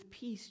 with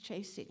peace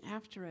chasing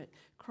after it,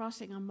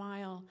 crossing a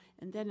mile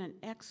and then an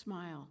X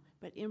mile,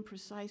 but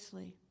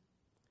imprecisely.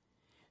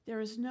 There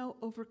is no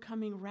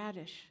overcoming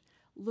radish,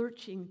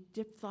 lurching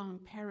diphthong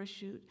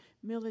parachute,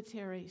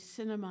 military,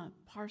 cinema,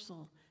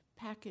 parcel,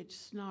 package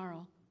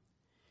snarl.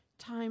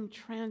 Time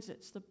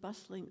transits the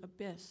bustling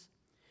abyss.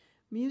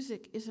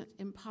 Music isn't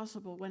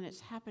impossible when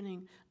it's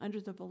happening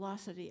under the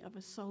velocity of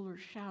a solar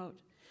shout,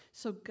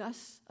 so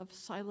gusts of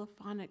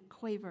xylophonic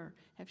quaver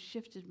have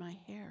shifted my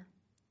hair.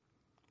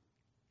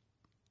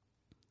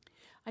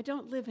 I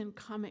don't live in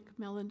comic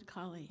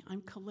melancholy.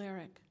 I'm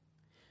choleric.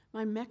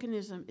 My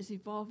mechanism is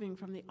evolving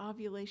from the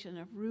ovulation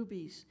of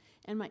rubies,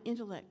 and my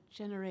intellect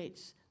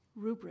generates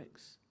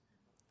rubrics.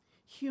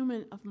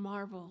 Human of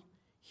marvel,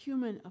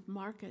 human of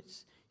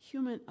markets,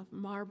 human of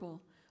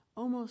marble,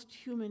 almost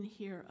human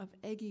here of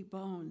eggy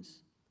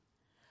bones.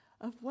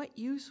 Of what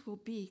use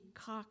will be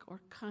cock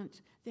or cunt?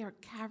 They are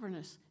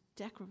cavernous,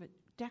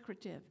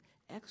 decorative,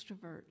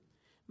 extrovert.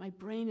 My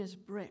brain is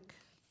brick.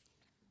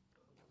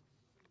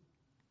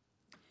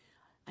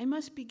 I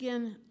must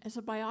begin as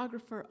a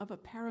biographer of a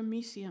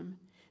paramecium,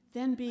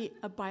 then be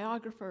a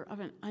biographer of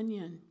an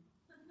onion.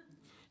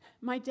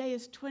 My day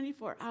is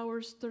 24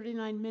 hours,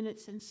 39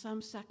 minutes, and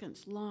some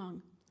seconds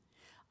long.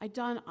 I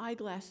don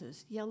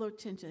eyeglasses,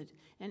 yellow-tinted,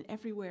 and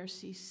everywhere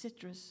see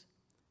citrus.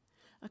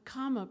 A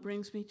comma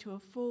brings me to a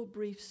full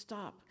brief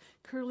stop.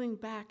 Curling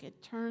back,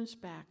 it turns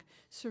back,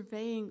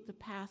 surveying the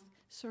path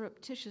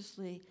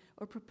surreptitiously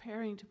or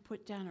preparing to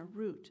put down a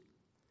root.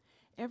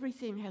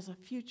 Everything has a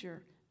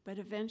future, but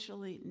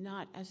eventually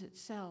not as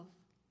itself.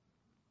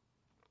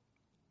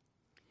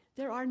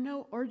 There are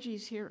no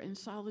orgies here in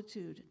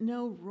solitude,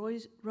 no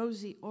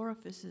rosy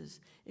orifices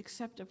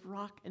except of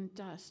rock and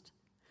dust.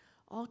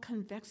 All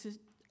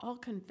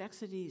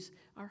convexities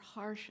are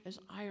harsh as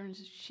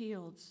iron's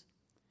shields.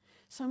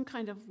 Some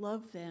kind of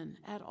love then,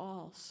 at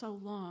all, so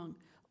long,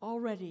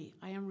 already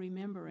I am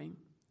remembering.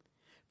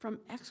 From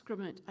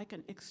excrement I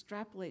can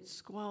extrapolate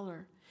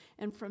squalor,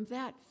 and from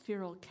that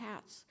feral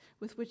cats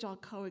with which I'll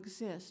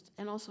coexist,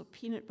 and also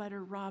peanut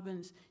butter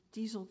robins,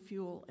 diesel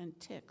fuel, and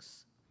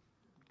ticks.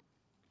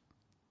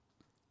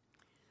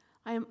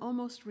 I am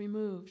almost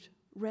removed.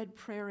 Red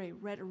prairie,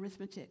 red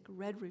arithmetic,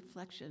 red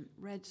reflection,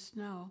 red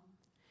snow.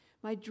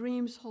 My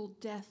dreams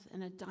hold death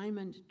in a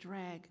diamond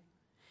drag.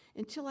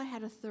 Until I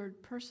had a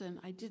third person,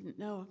 I didn't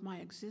know of my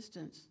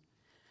existence.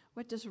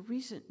 What does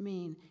recent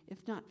mean,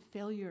 if not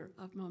failure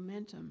of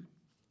momentum?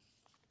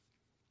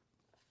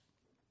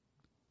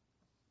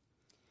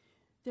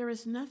 There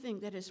is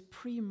nothing that is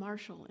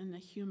pre-Martial in the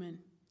human.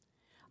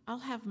 I'll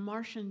have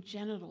Martian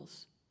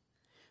genitals.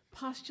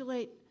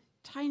 Postulate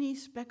tiny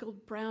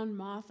speckled brown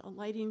moth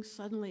alighting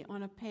suddenly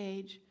on a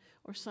page,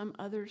 or some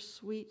other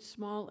sweet,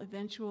 small,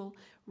 eventual,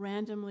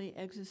 randomly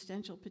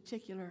existential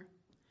particular.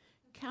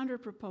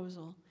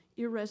 Counterproposal,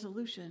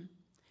 irresolution,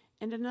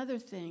 and another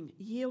thing,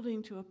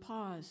 yielding to a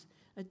pause,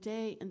 a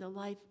day in the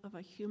life of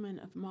a human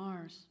of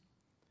Mars.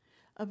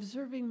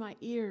 Observing my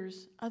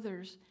ears,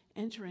 others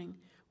entering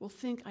will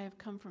think I have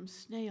come from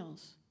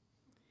snails.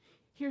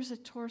 Here's a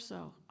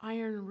torso,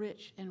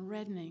 iron-rich and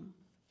reddening.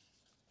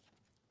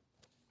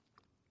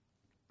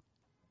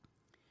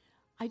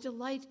 I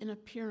delight in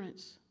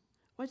appearance.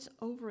 What's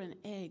over an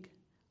egg?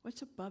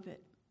 What's above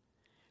it?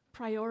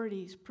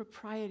 Priorities,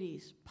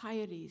 proprieties,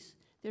 pieties.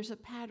 There's a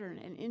pattern,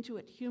 and into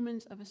it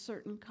humans of a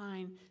certain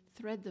kind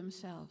thread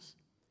themselves.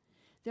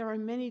 There are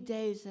many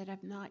days that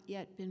have not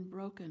yet been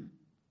broken.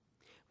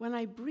 When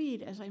I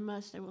breed, as I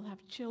must, I will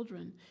have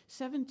children,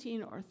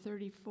 17 or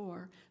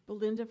 34,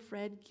 Belinda,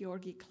 Fred,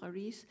 Georgie,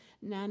 Clarice,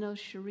 Nano,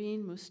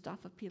 Shireen,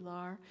 Mustafa,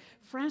 Pilar,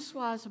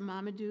 Francoise,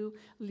 Mamadou,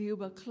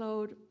 Liuba,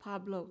 Claude,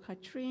 Pablo,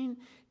 Katrine,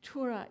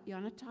 Tura,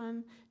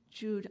 Jonathan,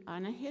 Jude,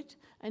 Anahit,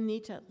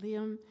 Anita,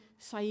 Liam,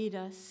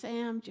 Saida,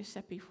 Sam,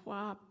 Giuseppe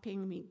Hua,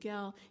 Ping,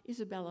 Miguel,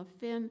 Isabella,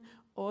 Finn,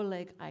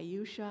 Oleg,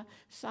 Ayusha,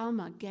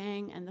 Salma,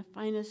 Gang, and the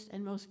finest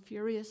and most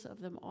furious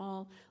of them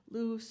all,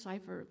 Lou,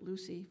 Cypher,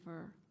 Lucy,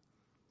 Fur.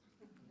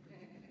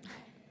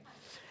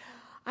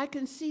 I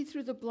can see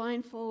through the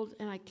blindfold,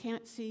 and I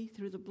can't see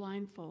through the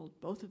blindfold.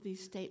 Both of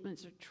these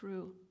statements are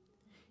true.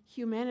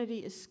 Humanity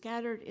is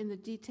scattered in the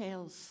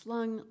details,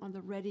 slung on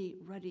the ready,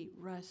 ruddy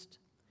rust.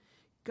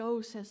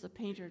 Go, says the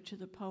painter to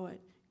the poet,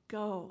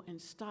 go and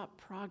stop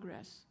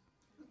progress.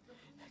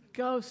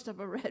 Ghost of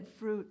a red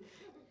fruit,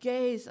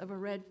 gaze of a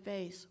red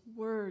face,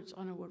 words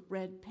on a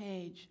red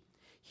page.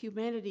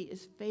 Humanity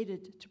is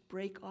fated to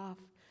break off,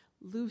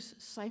 loose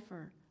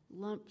cipher,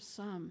 lump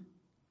sum.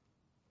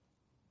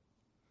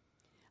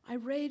 I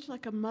rage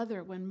like a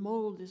mother when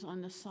mold is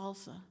on the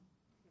salsa.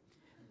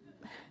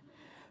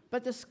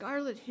 But the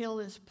scarlet hill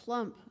is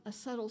plump, a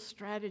subtle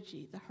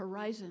strategy, the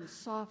horizon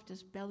soft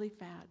as belly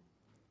fat.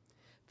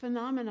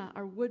 Phenomena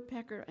are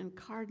woodpecker and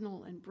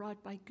cardinal and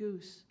brought by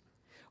goose.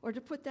 Or to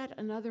put that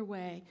another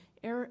way,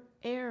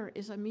 air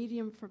is a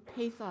medium for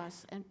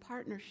pathos and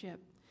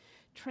partnership,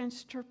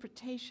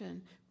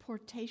 transinterpretation,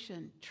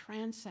 portation,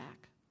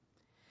 transac.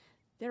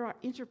 There are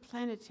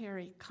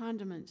interplanetary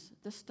condiments,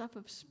 the stuff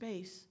of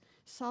space,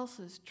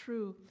 salsas,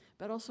 true,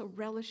 but also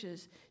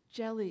relishes,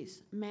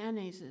 jellies,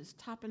 mayonnaises,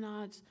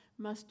 tapenades,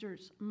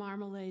 mustards,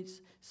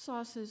 marmalades,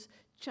 sauces,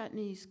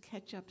 chutneys,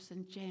 ketchups,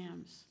 and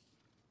jams.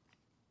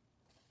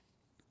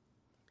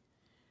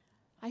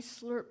 I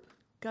slurp,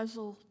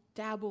 guzzle,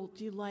 dabble,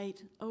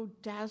 delight, oh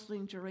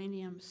dazzling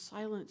geranium,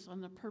 silence on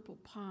the purple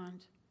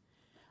pond.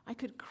 I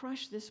could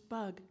crush this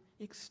bug,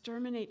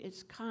 exterminate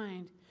its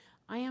kind.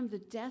 I am the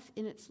death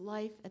in its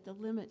life at the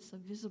limits of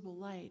visible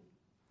light.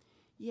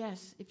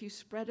 Yes, if you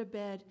spread a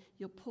bed,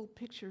 you'll pull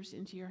pictures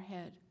into your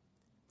head.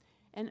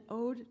 An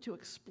ode to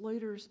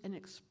exploiters and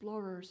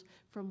explorers,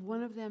 from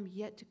one of them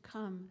yet to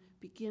come,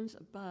 begins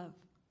above.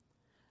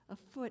 A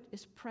foot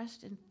is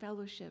pressed in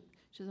fellowship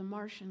to the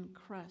Martian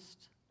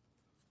crust.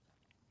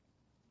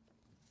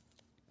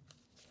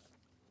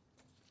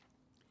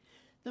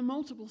 The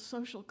multiple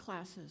social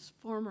classes,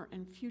 former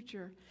and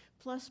future,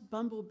 plus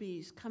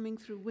bumblebees coming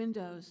through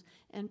windows,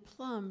 and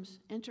plums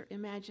enter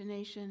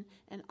imagination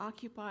and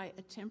occupy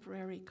a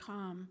temporary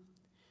calm.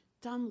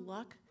 Dumb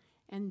luck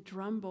and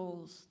drum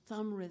bowls,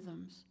 thumb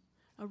rhythms,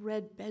 a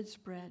red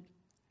bedspread.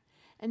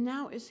 And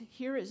now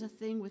here is a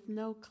thing with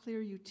no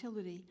clear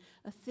utility,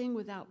 a thing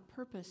without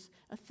purpose,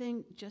 a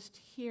thing just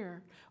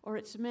here, or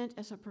it's meant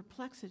as a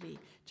perplexity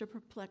to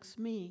perplex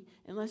me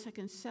unless I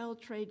can sell,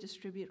 trade,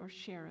 distribute, or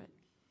share it.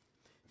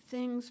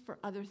 Things for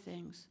other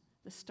things,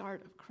 the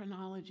start of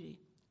chronology.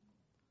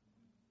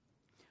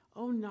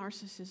 Oh,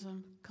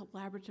 narcissism,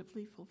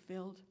 collaboratively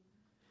fulfilled.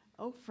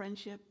 Oh,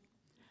 friendship.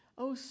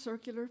 Oh,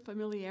 circular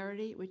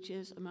familiarity, which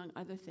is, among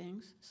other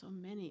things, so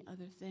many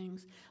other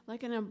things,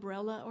 like an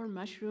umbrella or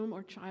mushroom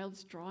or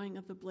child's drawing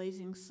of the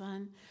blazing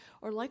sun,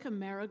 or like a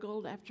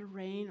marigold after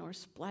rain or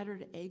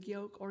splattered egg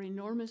yolk or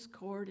enormous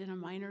chord in a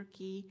minor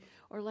key,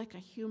 or like a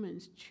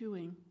human's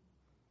chewing.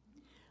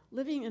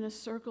 Living in a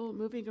circle,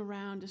 moving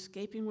around,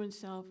 escaping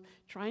oneself,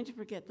 trying to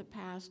forget the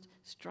past,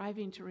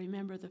 striving to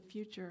remember the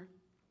future.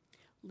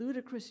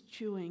 Ludicrous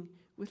chewing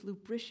with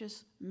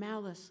lubricious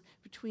malice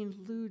between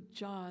lewd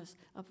jaws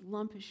of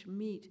lumpish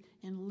meat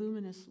and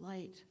luminous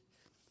light.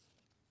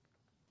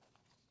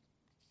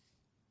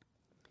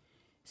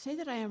 Say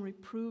that I am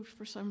reproved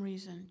for some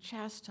reason,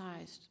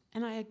 chastised,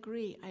 and I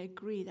agree,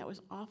 that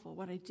was awful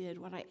what I did,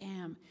 what I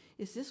am.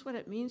 Is this what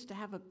it means to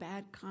have a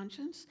bad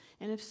conscience?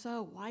 And if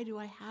so, why do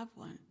I have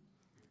one?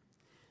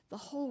 The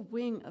whole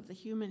wing of the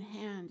human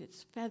hand,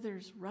 its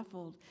feathers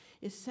ruffled,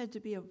 is said to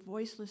be a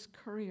voiceless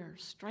courier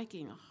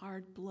striking a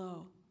hard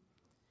blow.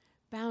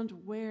 Bound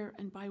where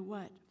and by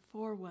what,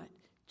 for what,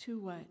 to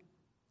what?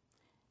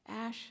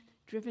 Ash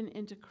driven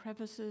into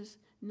crevices,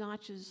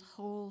 notches,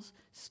 holes,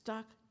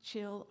 stuck,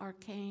 chill,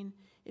 arcane,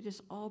 it has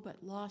all but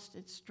lost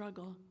its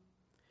struggle.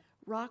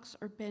 Rocks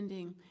are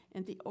bending,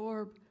 and the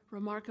orb,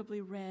 remarkably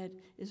red,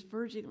 is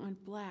verging on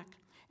black,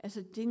 as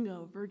a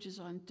dingo verges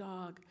on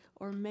dog,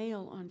 or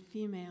male on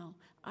female,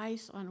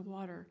 ice on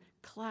water,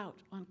 clout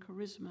on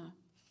charisma.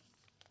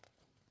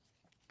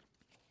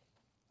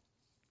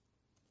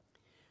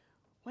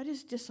 What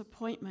is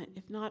disappointment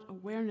if not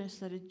awareness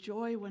that a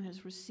joy one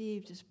has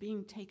received is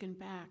being taken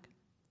back?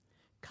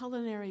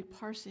 Culinary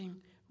parsing,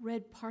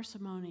 red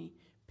parsimony,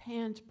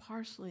 panned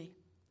parsley.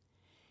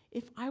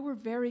 If I were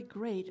very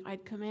great,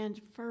 I'd command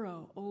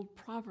furrow, old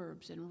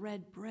proverbs, and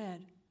red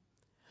bread.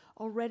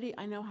 Already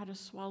I know how to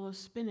swallow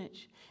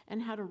spinach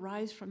and how to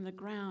rise from the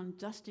ground,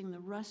 dusting the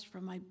rust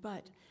from my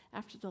butt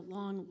after the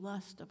long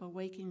lust of a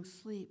waking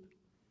sleep.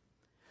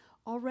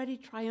 Already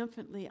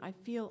triumphantly, I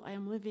feel I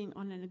am living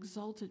on an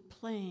exalted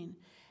plain,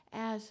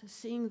 as,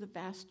 seeing the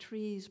vast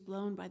trees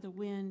blown by the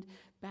wind,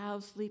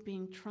 boughs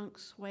leaping,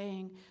 trunks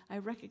swaying, I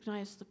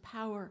recognize the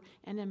power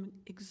and am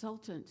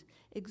exultant,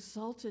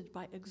 exalted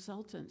by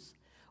exultance,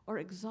 or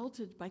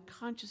exalted by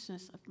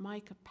consciousness of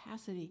my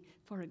capacity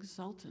for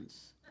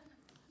exultance.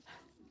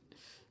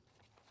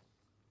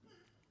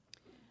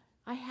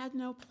 I had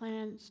no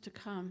plans to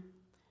come.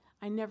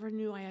 I never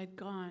knew I had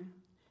gone.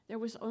 There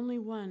was only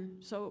one,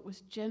 so it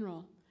was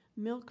general,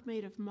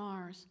 milkmaid of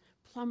Mars,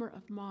 plumber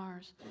of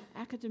Mars,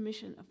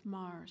 academician of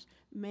Mars,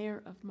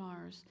 mayor of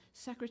Mars,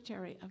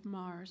 secretary of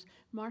Mars,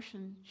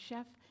 Martian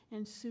chef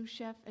and sous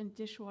chef and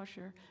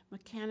dishwasher,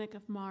 mechanic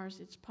of Mars,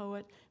 its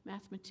poet,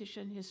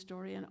 mathematician,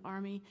 historian,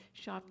 army,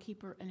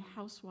 shopkeeper, and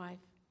housewife.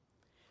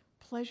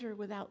 Pleasure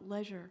without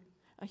leisure,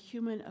 a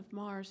human of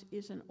Mars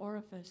is an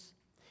orifice.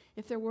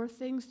 If there were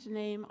things to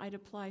name, I'd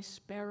apply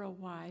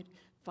sparrow-wide,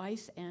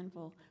 vice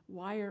anvil,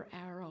 wire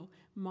arrow,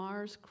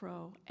 Mars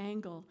crow,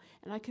 angle,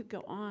 and I could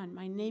go on.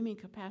 My naming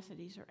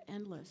capacities are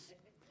endless.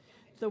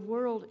 The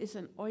world is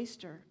an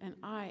oyster, and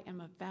I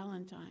am a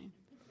Valentine.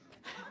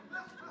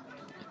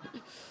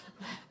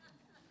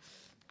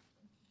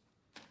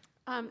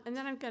 And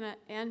then I'm going to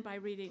end by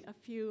reading a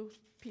few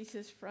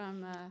pieces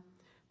from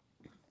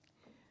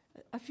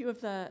a few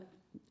of the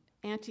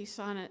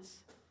anti-sonnets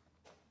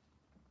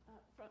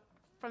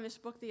from this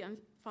book, The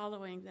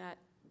Unfollowing, that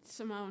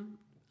Simone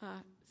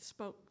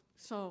spoke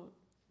so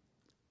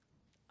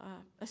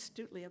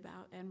astutely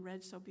about and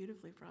read so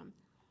beautifully from.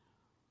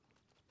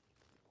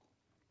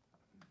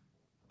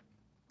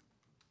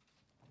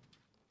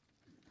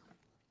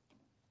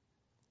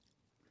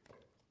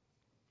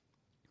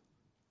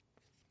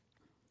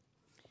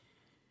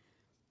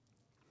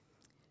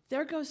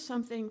 There goes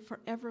something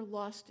forever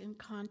lost in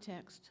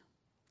context.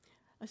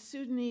 A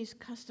Sudanese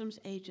customs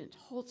agent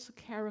halts a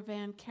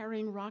caravan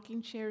carrying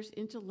rocking chairs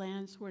into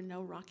lands where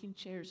no rocking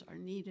chairs are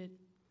needed.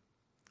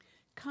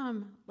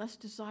 Come, lest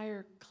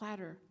desire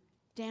clatter.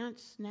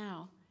 Dance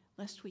now,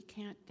 lest we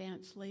can't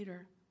dance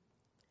later.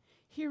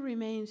 Here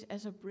remains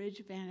as a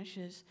bridge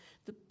vanishes,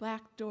 the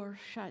back door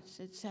shuts,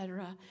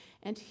 etc.,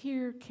 and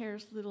here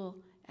cares little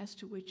as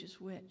to which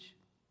is which.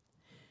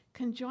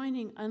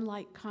 Conjoining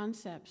unlike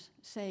concepts,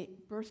 say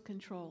birth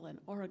control and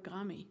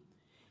origami,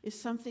 is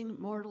something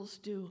mortals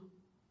do.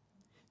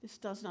 This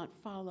does not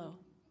follow.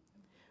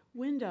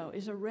 Window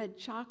is a red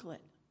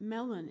chocolate,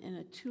 melon in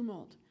a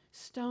tumult,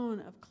 stone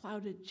of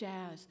clouded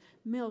jazz,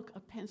 milk a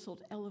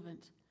penciled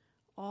elephant,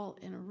 all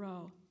in a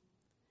row.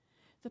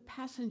 The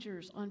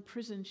passengers on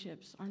prison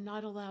ships are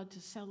not allowed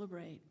to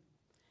celebrate.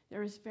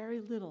 There is very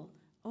little,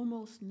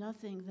 almost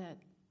nothing that.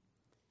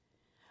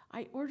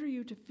 I order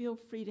you to feel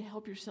free to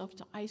help yourself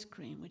to ice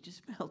cream, which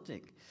is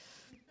melting.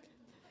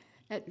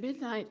 At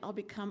midnight, I'll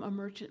become a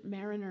merchant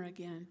mariner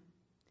again.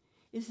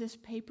 Is this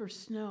paper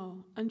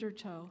snow,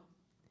 undertow?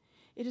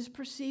 It is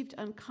perceived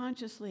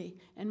unconsciously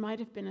and might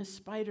have been a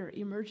spider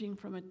emerging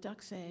from a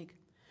duck's egg,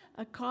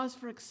 a cause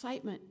for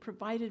excitement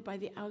provided by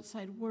the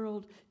outside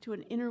world to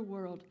an inner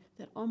world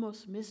that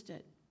almost missed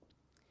it.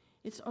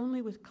 It's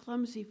only with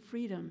clumsy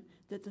freedom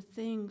that the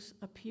things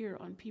appear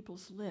on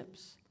people's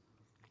lips.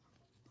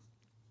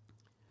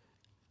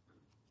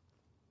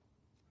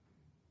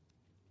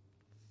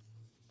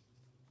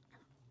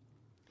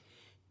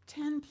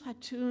 Ten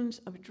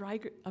platoons of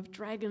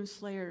dragon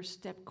slayers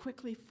step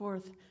quickly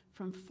forth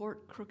from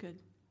Fort Crooked.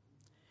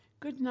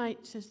 Good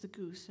night, says the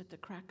goose at the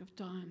crack of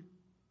dawn.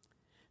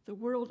 The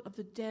world of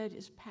the dead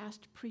is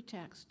past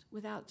pretext,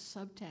 without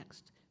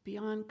subtext,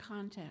 beyond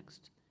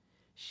context.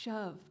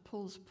 Shove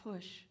pulls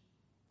push.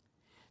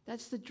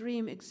 That's the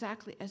dream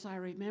exactly as I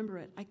remember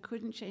it. I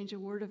couldn't change a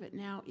word of it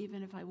now,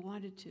 even if I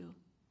wanted to.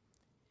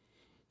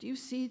 Do you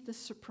see the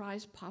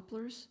surprise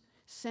poplars?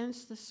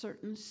 Sense the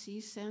certain sea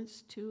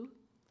sense, too?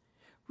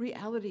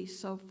 Reality,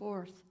 so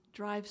forth,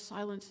 drives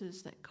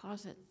silences that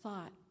cause it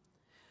thought.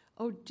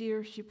 Oh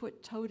dear, she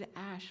put toe to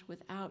ash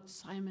without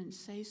Simon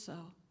say so.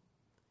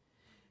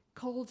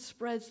 Cold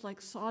spreads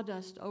like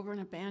sawdust over an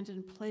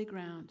abandoned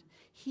playground,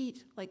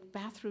 heat like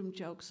bathroom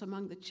jokes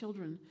among the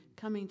children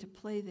coming to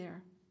play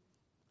there.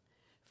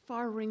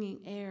 Far-ringing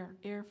air,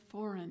 air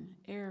foreign,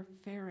 air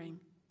faring.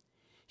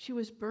 She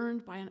was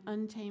burned by an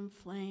untamed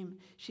flame.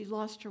 She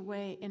lost her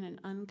way in an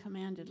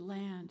uncommanded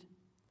land.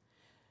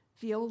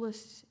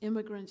 Violists,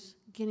 immigrants,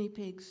 guinea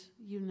pigs,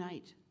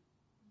 unite.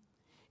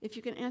 If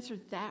you can answer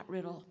that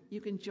riddle,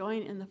 you can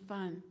join in the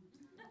fun.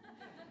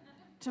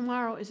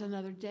 Tomorrow is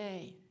another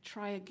day.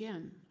 Try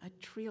again, a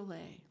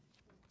triolet.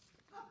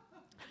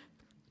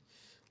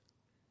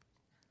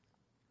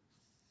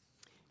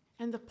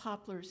 And the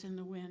poplars in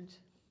the wind.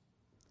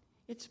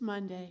 It's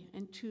Monday,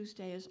 and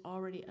Tuesday is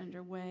already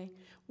underway.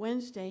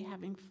 Wednesday,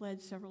 having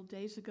fled several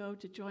days ago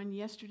to join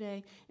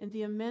yesterday in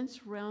the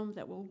immense realm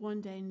that will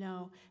one day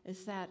know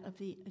as that of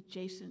the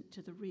adjacent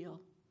to the real.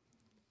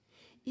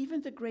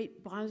 Even the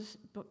great botanist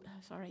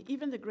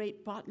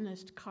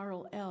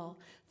Carl L.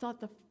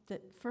 thought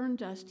that fern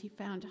dust he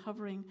found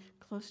hovering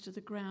close to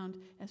the ground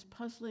as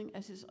puzzling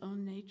as his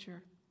own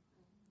nature.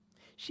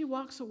 She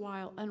walks a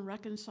while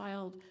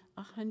unreconciled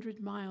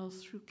 100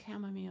 miles through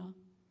chamomile.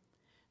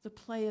 The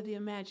play of the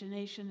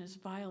imagination is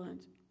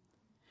violent.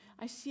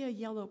 I see a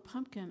yellow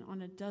pumpkin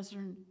on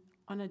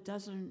a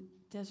dozen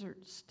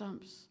desert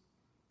stumps.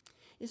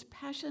 Is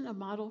passion a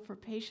model for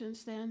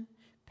patience then?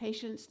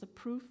 Patience, the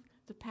proof,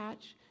 the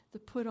patch, the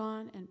put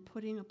on and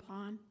putting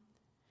upon?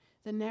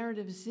 The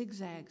narrative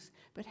zigzags,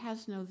 but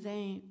has no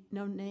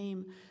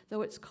name,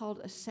 though it's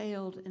called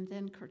assailed and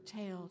then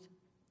curtailed.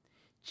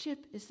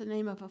 Chip is the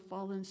name of a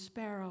fallen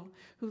sparrow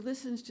who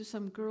listens to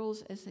some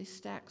girls as they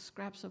stack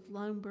scraps of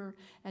lumber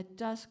at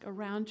dusk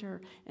around her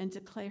and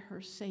declare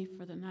her safe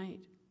for the night.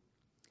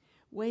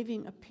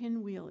 Waving a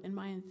pinwheel in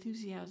my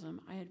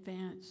enthusiasm, I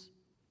advance.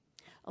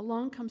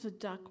 Along comes a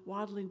duck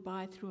waddling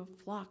by through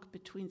a flock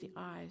between the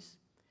eyes.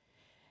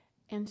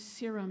 And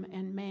serum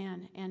and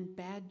man and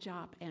bad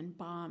job and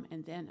bomb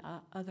and then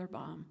other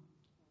bomb.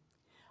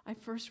 I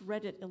first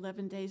read it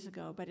 11 days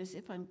ago, but as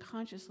if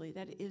unconsciously,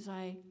 that is,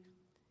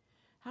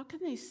 how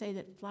can they say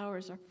that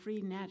flowers are free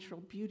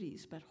natural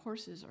beauties, but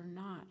horses are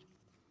not?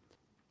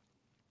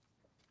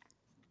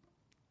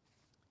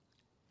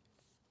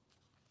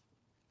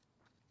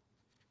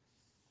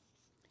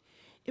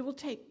 It will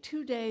take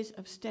 2 days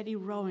of steady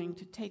rowing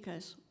to take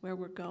us where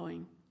we're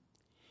going.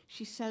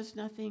 She says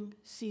nothing,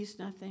 sees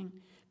nothing,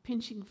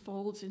 pinching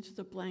folds into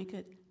the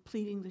blanket,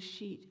 pleating the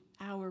sheet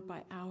hour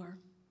by hour.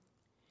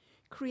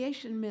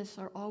 Creation myths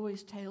are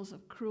always tales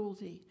of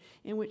cruelty,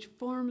 in which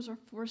forms are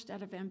forced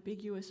out of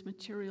ambiguous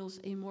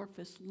materials,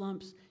 amorphous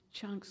lumps,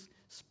 chunks,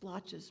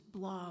 splotches,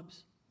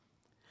 blobs.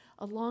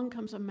 Along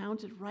comes a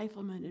mounted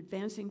rifleman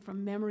advancing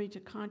from memory to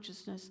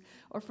consciousness,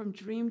 or from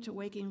dream to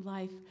waking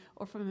life,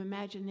 or from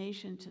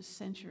imagination to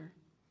censure.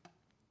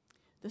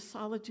 The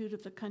solitude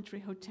of the country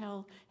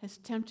hotel has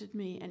tempted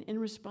me, and in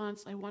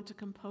response, I want to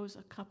compose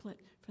a couplet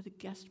for the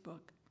guest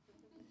book.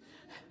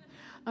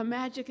 A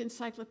magic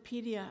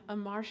encyclopedia, a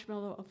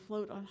marshmallow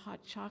afloat on hot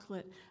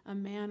chocolate, a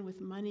man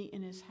with money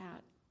in his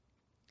hat.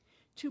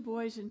 2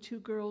 boys and 2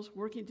 girls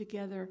working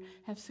together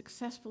have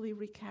successfully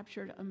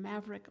recaptured a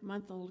maverick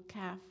month-old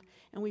calf,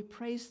 and we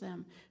praise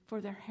them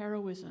for their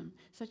heroism.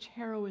 Such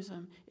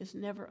heroism is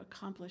never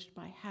accomplished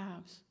by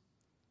halves.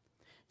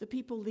 The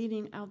people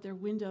leaning out their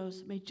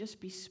windows may just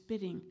be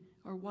spitting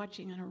or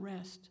watching an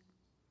arrest.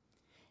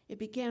 It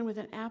began with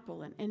an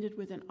apple and ended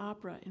with an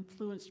opera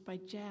influenced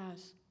by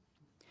jazz.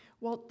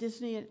 Walt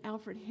Disney and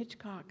Alfred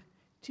Hitchcock,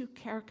 2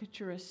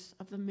 caricaturists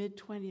of the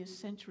mid-20th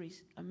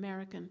century's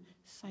American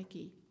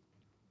psyche.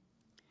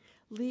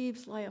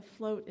 Leaves lie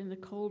afloat in the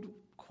cold,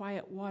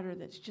 quiet water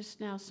that's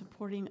just now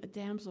supporting a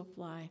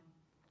damselfly.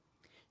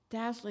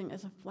 Dazzling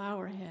as a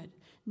flower head,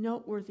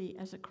 noteworthy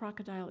as a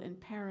crocodile in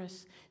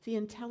Paris, the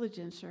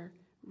intelligencer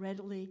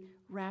readily,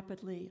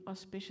 rapidly,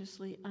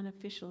 auspiciously,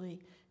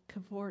 unofficially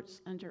cavorts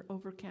under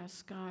overcast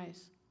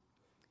skies.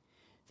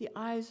 The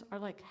eyes are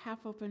like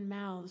half-open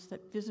mouths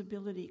that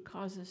visibility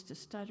causes to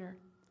stutter.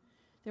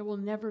 There will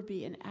never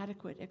be an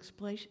adequate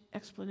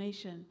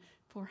explanation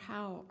for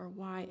how or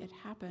why it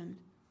happened.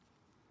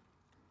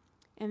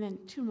 And then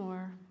 2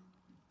 more.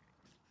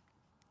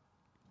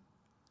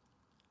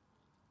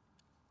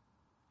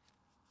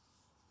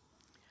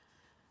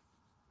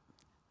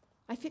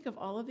 I think of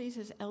all of these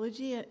as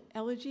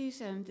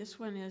elegies, and this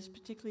one is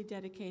particularly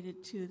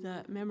dedicated to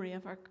the memory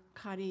of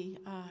Arkady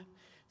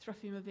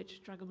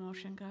Trofimovich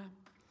Dragomoshenko,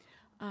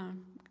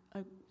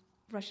 a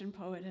Russian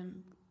poet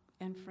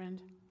and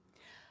friend.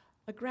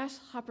 A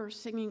grasshopper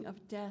singing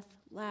of death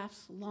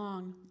laughs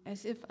long,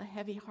 as if a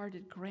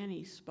heavy-hearted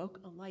granny spoke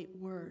a light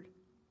word.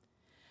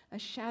 A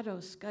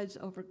shadow scuds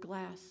over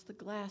glass. The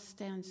glass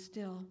stands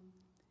still.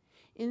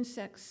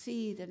 Insects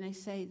seethe, and they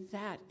say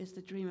that is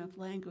the dream of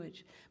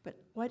language. But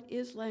what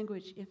is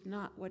language if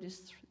not what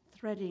is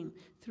threading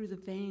through the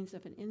veins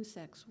of an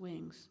insect's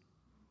wings?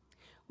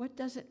 What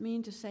does it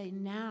mean to say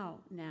now,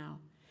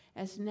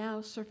 as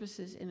now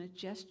surfaces in a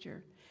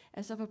gesture,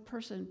 as of a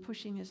person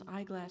pushing his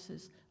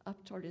eyeglasses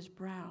up toward his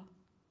brow?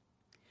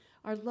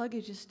 Our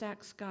luggage is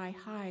stacked sky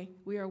high.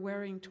 We are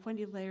wearing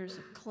 20 layers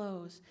of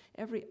clothes.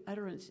 Every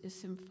utterance is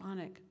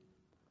symphonic.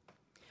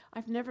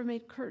 I've never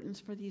made curtains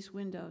for these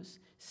windows,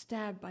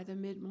 stabbed by the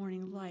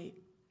mid-morning light.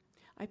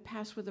 I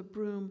pass with a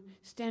broom,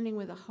 standing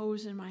with a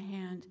hose in my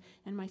hand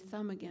and my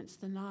thumb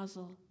against the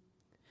nozzle.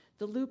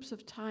 The loops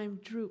of time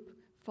droop,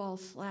 fall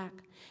slack,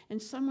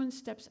 and someone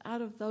steps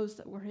out of those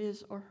that were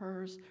his or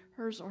hers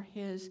or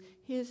his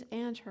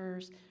and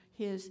hers,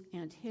 his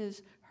and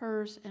his,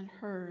 hers and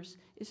hers.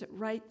 Is it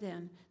right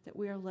then that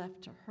we are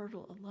left to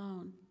hurtle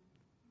alone?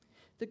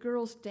 The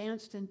girls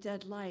danced in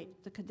dead light,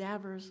 the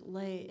cadavers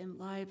lay in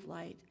live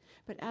light.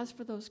 But as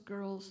for those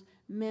girls,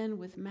 men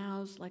with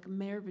mouths like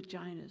mare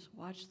vaginas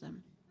watched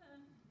them.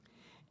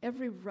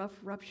 Every rough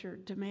rupture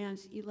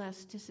demands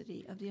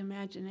elasticity of the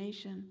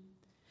imagination.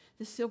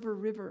 The silver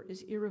river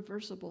is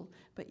irreversible,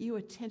 but you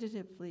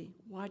attentively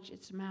watch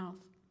its mouth.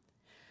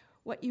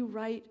 What you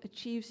write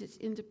achieves its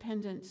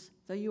independence,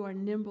 though you are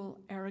nimble,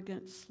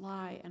 arrogant,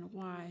 sly, and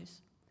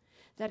wise.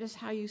 That is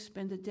how you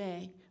spend the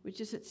day,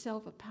 which is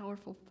itself a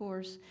powerful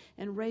force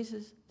and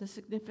raises the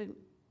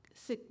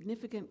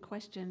significant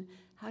question,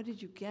 how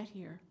did you get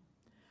here?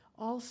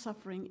 All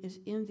suffering is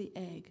in the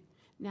egg.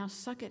 Now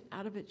suck it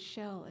out of its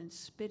shell and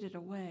spit it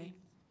away.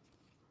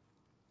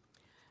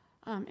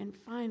 And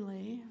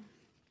finally,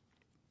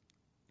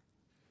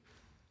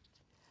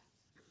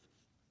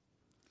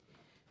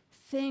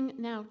 thing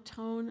now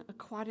tone,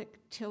 aquatic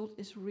tilt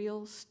is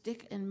real,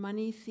 stick and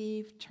money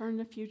thieve, turn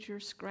the future,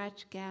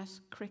 scratch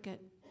gas,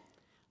 cricket.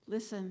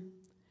 Listen,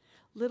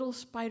 little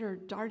spider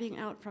darting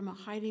out from a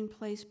hiding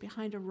place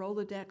behind a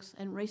Rolodex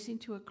and racing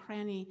to a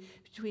cranny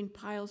between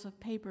piles of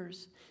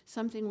papers,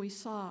 something we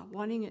saw,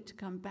 wanting it to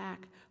come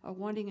back or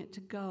wanting it to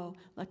go,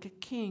 like a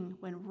king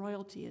when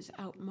royalty is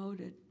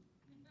outmoded.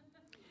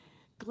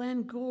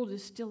 Glenn Gould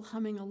is still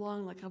humming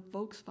along like a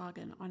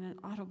Volkswagen on an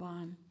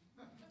Autobahn.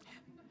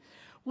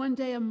 One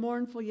day, a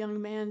mournful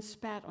young man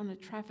spat on a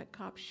traffic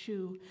cop's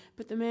shoe,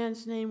 but the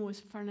man's name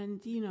was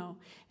Fernandino,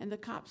 and the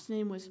cop's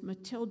name was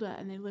Matilda,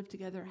 and they lived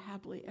together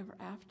happily ever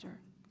after.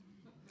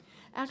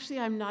 Actually,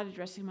 I'm not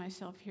addressing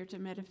myself here to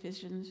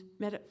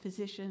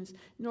metaphysicians,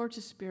 nor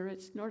to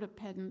spirits, nor to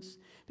pedants,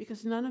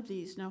 because none of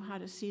these know how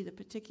to see the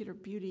particular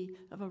beauty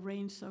of a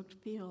rain-soaked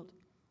field.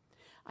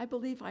 I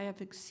believe I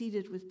have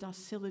acceded with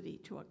docility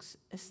to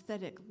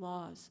aesthetic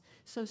laws,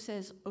 so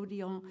says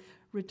Odilon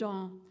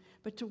Redon,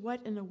 but to what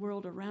in the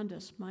world around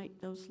us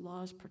might those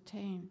laws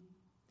pertain?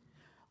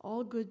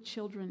 All good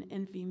children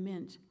envy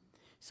mint,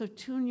 so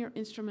tune your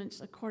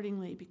instruments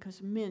accordingly,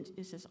 because mint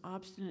is as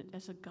obstinate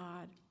as a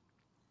god.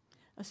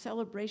 A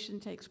celebration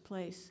takes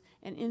place,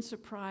 and in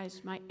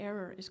surprise, my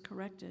error is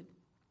corrected.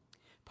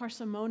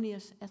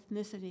 Parsimonious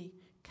ethnicity,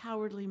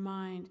 cowardly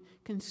mind,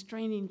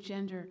 constraining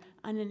gender,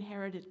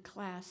 uninherited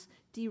class,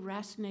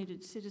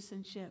 deracinated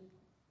citizenship.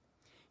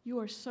 You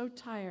are so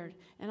tired,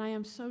 and I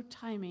am so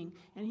timing,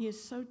 and he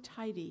is so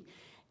tidy.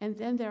 And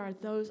then there are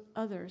those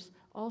others,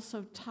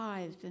 also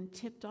tithed and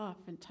tipped off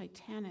and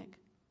titanic.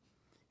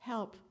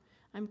 Help,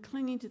 I'm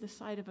clinging to the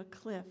side of a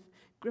cliff,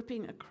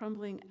 gripping a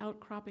crumbling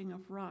outcropping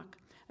of rock.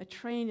 A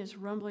train is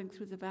rumbling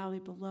through the valley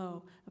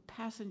below. A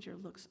passenger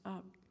looks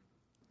up.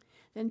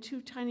 Then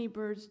two tiny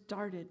birds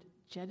darted,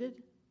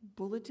 jetted,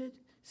 bulleted,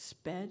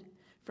 sped,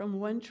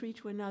 from one tree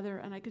to another,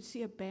 and I could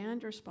see a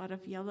band or spot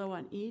of yellow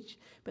on each,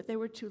 but they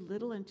were too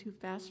little and too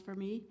fast for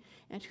me,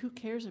 and who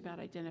cares about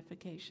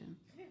identification?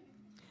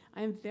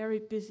 I am very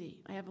busy.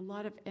 I have a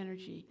lot of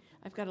energy.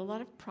 I've got a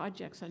lot of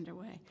projects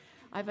underway.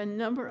 I have a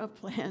number of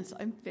plans.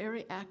 I'm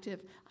very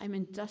active. I'm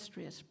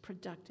industrious,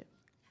 productive.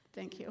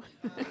 Thank you.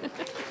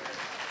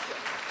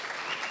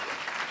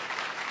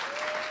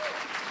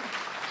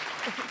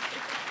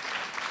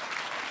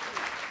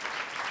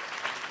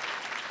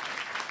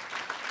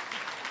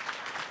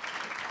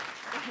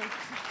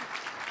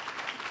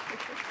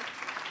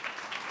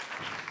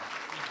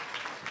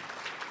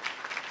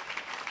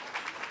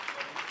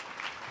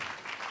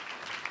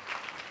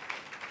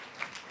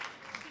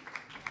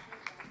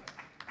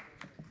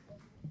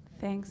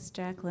 Thanks,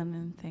 Jacqueline,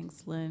 and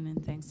thanks, Lyn,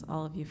 and thanks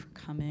all of you for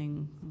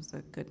coming. It was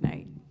a good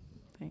night.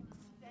 Thanks.